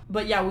now.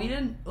 But yeah, we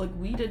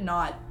did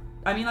not.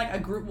 I mean,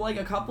 like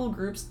a couple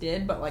groups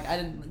did, but like I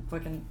didn't like,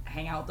 fucking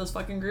hang out with those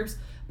fucking groups.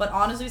 But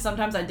honestly,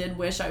 sometimes I did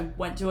wish I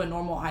went to a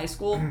normal high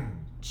school,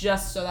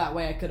 just so that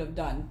way I could have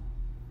done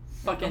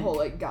The fucking whole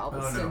like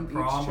Galveston beach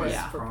prom trip was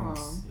Yeah. for proms.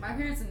 prom. My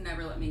parents would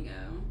never let me go,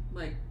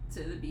 like,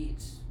 to the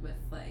beach with,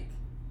 like,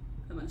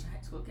 a bunch of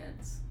high school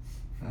kids.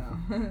 Oh.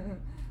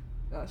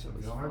 That shit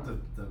was Y'all heard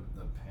fun. the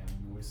Penny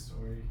Boy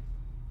story?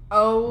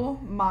 Oh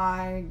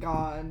my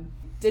god.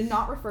 Did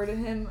not refer to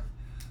him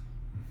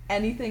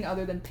anything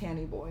other than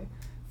Panty Boy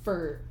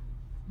for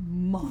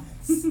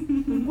months.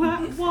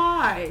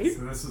 Why?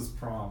 So this was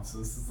prom. So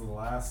this is the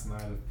last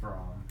night of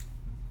prom.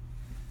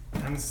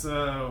 And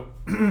so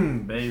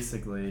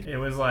basically, it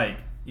was like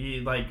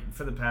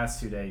for the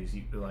past 2 days,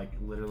 you like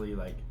literally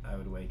like I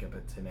would wake up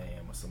at 10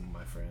 a.m. with some of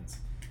my friends.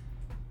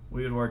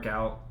 We would work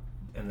out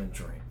and then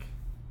drink.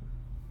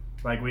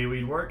 Like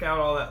we'd work out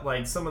all that,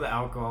 like some of the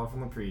alcohol from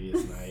the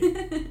previous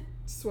night.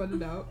 Sweat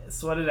it out.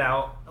 Sweat it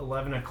out.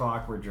 11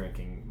 o'clock, we're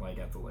drinking like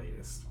at the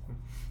latest,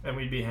 and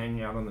we'd be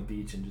hanging out on the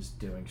beach and just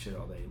doing shit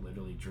all day,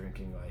 literally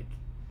drinking like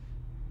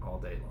all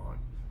day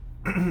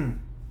long.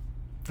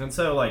 And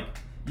so like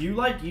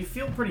you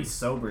feel pretty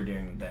sober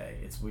during the day.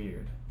 It's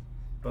weird,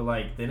 but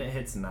like then it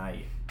hits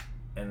night,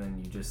 and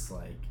then you just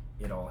like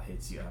it all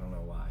hits you. I don't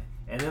know why.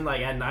 And then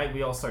like at night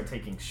we all start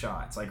taking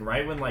shots. Like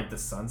right when like the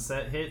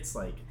sunset hits,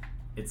 like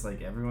it's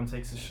like everyone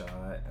takes a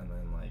shot, and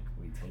then like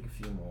we take a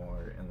few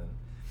more, and then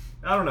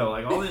I don't know,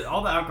 like all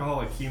the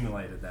alcohol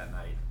accumulated that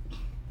night.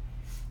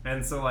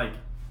 And so like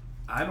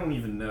I don't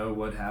even know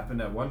what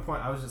happened. At one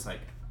point I was just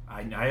like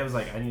I was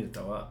like I need to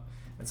throw up.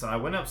 And so I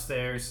went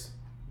upstairs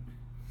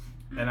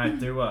and I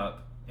threw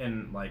up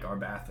in like our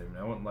bathroom.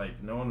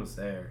 No one was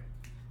there.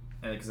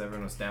 And because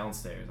everyone was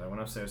downstairs. I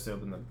went upstairs to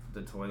open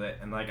the toilet,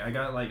 and like I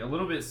got like a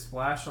little bit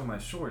splashed on my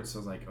shorts. So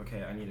I was like,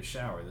 okay, I need a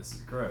shower. This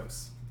is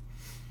gross.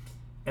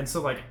 And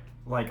so like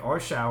our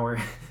shower,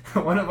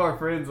 one of our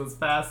friends was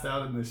passed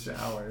out in the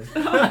shower.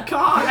 Oh my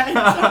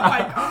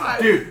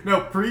god. Dude,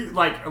 no,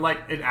 like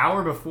an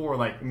hour before,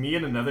 like me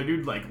and another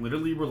dude like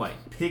literally were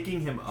like picking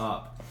him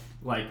up,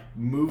 like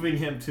moving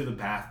him to the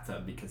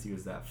bathtub because he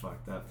was that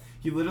fucked up.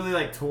 He literally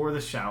like tore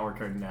the shower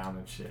curtain down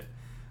and shit.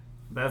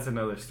 That's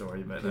another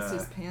story, but Pissed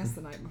his pants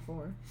the night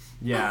before.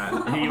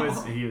 yeah, he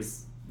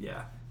was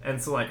yeah.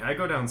 And so like I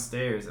go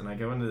downstairs and I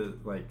go into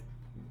like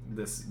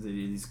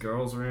these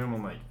girls' room.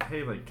 I'm like,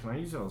 hey, like, can I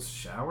use y'all's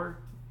shower?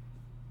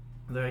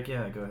 They're like,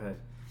 yeah, go ahead.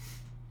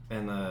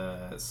 And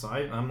so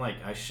I'm like,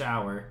 I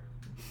shower.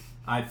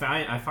 I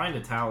find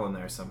a towel in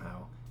there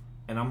somehow,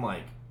 and I'm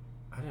like,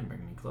 I didn't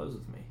bring any clothes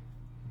with me.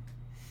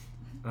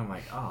 And I'm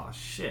like, oh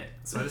shit.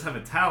 So I just have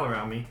a towel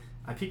around me.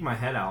 I peek my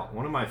head out.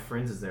 One of my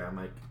friends is there. I'm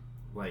like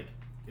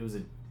he was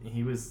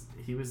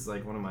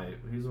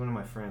one of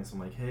my friends. I'm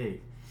like, hey,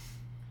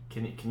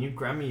 can you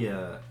grab me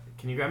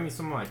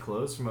some of my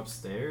clothes from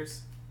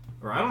upstairs?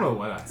 Or I don't know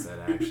what I said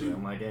actually.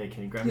 I'm like, hey,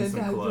 can you grab me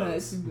some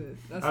clothes?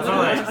 That's I was what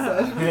all I like,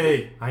 said.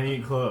 hey, I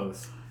need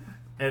clothes.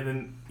 And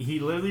then he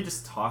literally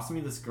just tossed me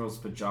this girl's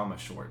pajama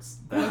shorts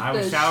that I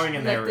was showering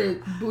in their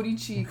room. The booty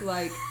cheek,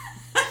 like,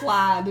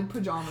 plaid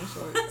pajama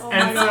shorts. Oh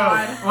And my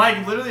god. so,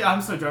 like, literally,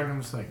 I'm so drunk,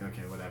 I'm just like,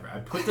 okay, whatever. I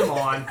put them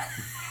on.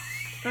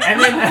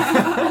 And then...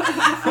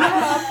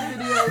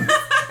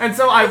 and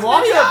so I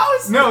walk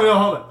up... No,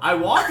 hold on. I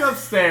walk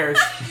upstairs.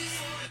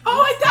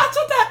 Oh, wait, that's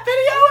what that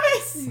video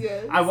is?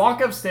 Yes. I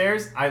walk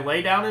upstairs. I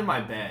lay down in my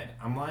bed.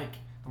 I'm like,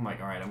 all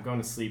right, I'm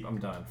going to sleep. I'm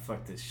done.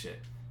 Fuck this shit.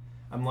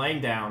 I'm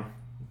laying down.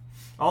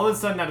 All of a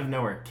sudden, out of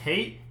nowhere,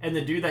 Kate and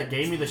the dude that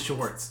gave me the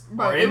shorts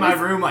are in my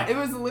room like, it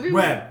was literally...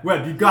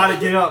 Webb, you gotta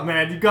get up,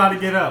 man. You gotta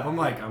get up. I'm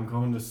like, I'm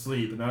going to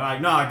sleep. And they're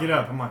like, nah, get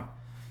up. I'm like,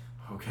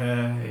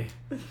 okay.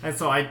 And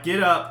so I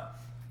get up,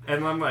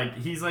 and I'm like,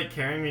 he's like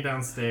carrying me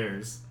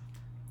downstairs.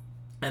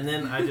 And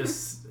then I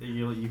just,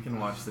 you can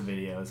watch the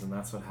videos, and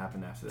that's what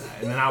happened after that.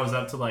 And then I was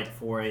up to like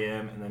 4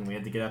 a.m., and then we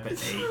had to get up at 8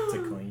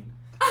 to clean.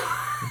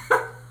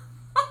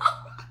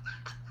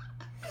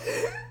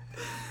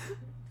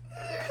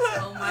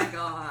 Oh my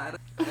god.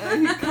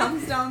 And he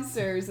comes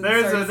downstairs and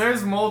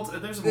There's a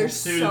multitude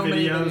so of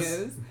many videos.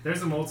 videos.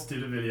 There's a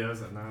multitude of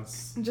videos, and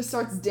that's... just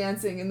starts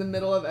dancing in the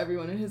middle of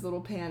everyone in his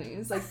little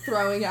panties, like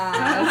throwing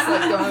ass,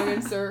 like going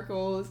in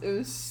circles. It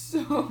was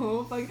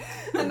so like,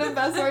 and the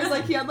best part is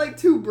like he had like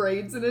 2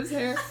 braids in his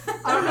hair.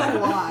 I don't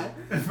know why.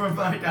 From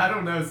like, I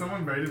don't know,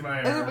 someone braided my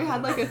hair. And then we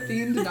had like a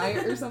themed night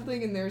or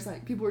something, and there's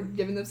like people were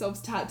giving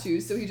themselves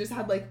tattoos, so he just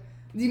had like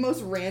the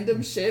most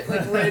random shit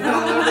like written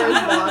all over his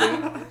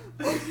body.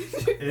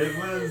 It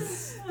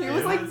was... He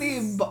was like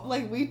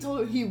we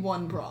told him he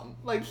won prom.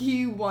 Like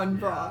he won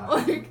prom.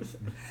 Like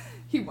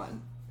he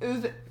won. It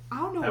was, I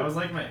don't know. That was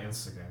like my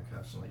Instagram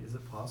caption. Like, is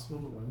it possible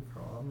to win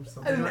prom or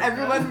something? And like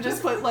everyone that?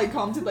 just put like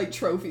commented like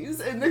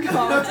trophies in the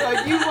comments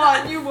like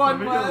you won, Let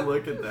me man. go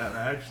look at that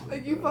actually.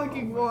 Like you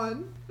fucking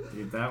won.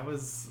 Dude, that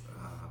was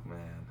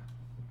man.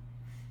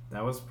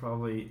 That was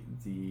probably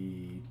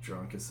the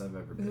drunkest I've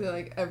ever been.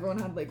 Like everyone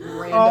had like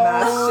random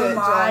ass shit. Oh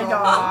my drawn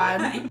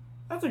on them. god.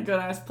 That's a good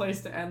ass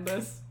place to end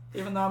this.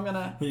 Even though I'm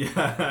gonna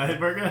Yeah,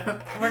 we're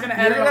gonna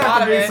edit a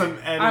lot of it.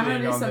 I'm gonna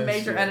do on some this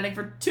major shit. editing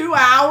for 2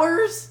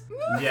 hours.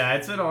 Yeah,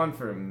 it's been on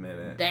for a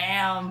minute.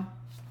 Damn.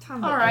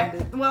 Time to All end right.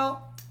 it.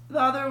 Well,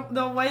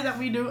 The way that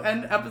we do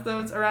end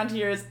episodes around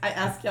here is I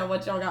ask y'all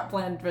what y'all got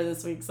planned for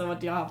this week. So what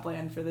do y'all have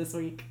planned for this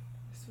week?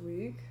 This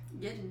week,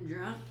 Getting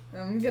drunk.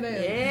 I'm gonna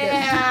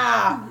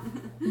Yeah!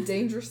 get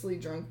dangerously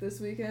drunk this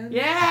weekend.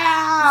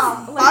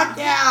 Yeah! Fuck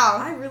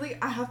yeah!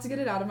 I have to get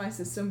it out of my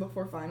system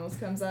before finals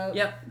comes out.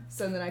 Yep.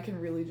 So then I can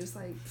really just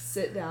like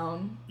sit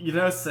down. You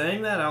know,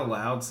 saying that out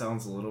loud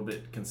sounds a little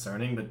bit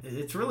concerning, but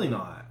it's really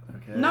not.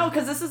 Okay. No,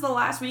 because this is the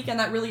last weekend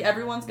that really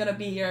everyone's gonna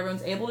be here.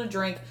 Everyone's able to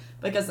drink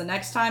because the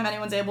next time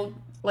anyone's able,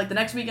 like the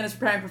next weekend is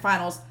preparing for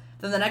finals.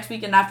 Then the next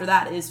weekend after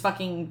that is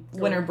fucking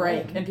winter Going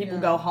break home, and people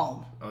yeah. go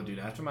home. Oh, dude,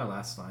 after my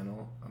last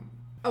final,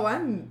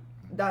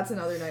 That's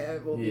another night I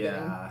will be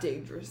Yeah. getting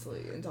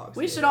dangerously intoxicated.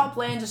 We should all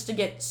plan just to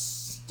get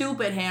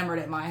stupid hammered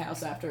at my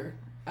house after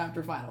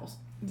finals.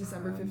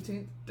 December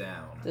 15th.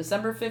 down.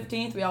 December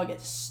 15th, we all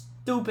get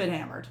stupid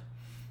hammered.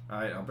 All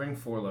right, I'll bring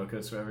 4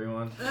 Locos for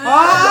everyone.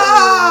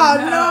 Oh,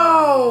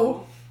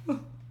 no! All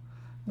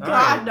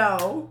God, right,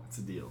 no. it's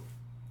a deal.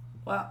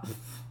 Well,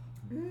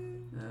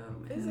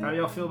 How do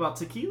y'all feel about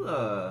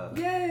tequila?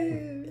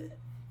 Yay!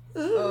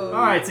 All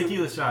right,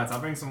 tequila shots. I'll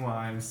bring some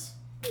limes.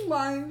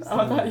 Limes.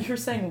 I thought you were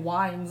saying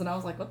wines, and I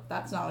was like, what?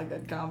 That's not a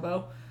good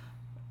combo.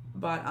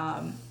 But,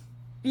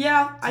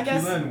 yeah, I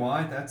guess... Tequila and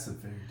wine, that's a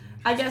very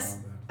dangerous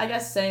combo. I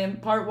guess same.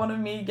 Part 1 of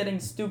me getting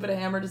stupid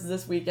hammered is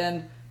this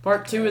weekend.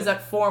 Part 2 is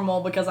at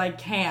formal because I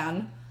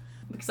can.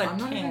 Because I'm can.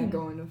 not even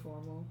going to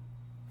formal.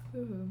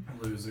 Ooh.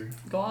 Loser.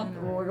 Go on.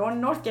 We're going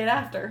to Northgate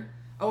after.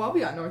 Oh, I'll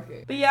be at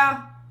Northgate. But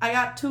yeah, I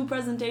got 2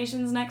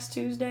 presentations next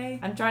Tuesday.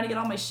 I'm trying to get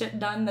all my shit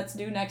done that's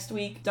due next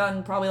week.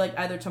 Done probably like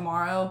either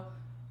tomorrow.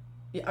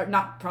 Or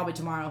not probably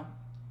tomorrow.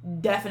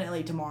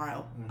 Definitely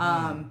tomorrow.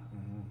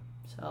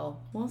 So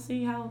we'll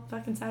see how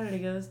fucking Saturday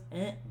goes.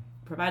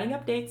 Providing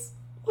updates.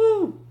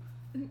 Woo!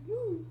 Woo!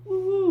 Woo!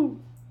 Woo!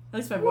 At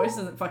least my voice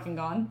isn't fucking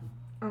gone.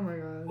 Oh my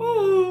god.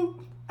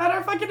 Woo! At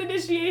our fucking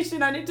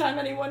initiation, anytime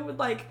anyone would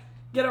like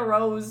get a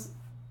rose,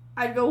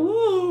 I'd go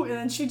woo, and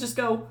then she'd just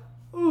go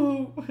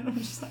woo, and I'm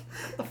just like,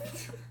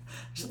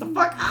 shut the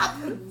fuck up.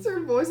 So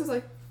her voice is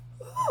like,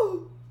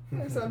 woo.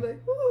 So I'm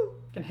like, woo.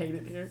 I can hate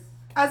it here.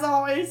 As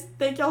always,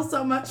 thank y'all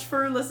so much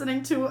for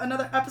listening to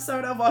another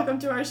episode of Welcome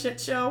to Our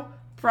Shit Show.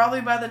 Probably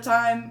by the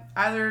time,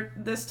 either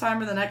this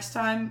time or the next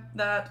time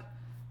that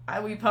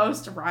we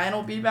post, Ryan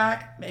will be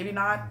back. Maybe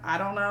not. I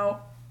don't know.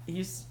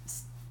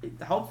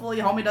 Hopefully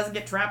homie doesn't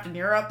get trapped in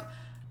Europe.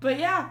 But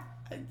yeah,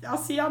 I'll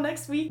see y'all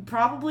next week.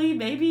 Probably,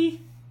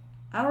 maybe.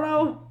 I don't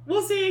know.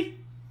 We'll see.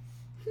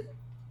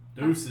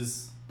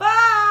 Deuces.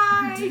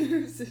 Bye!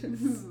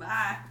 Deuces.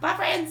 Bye. Bye,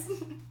 friends!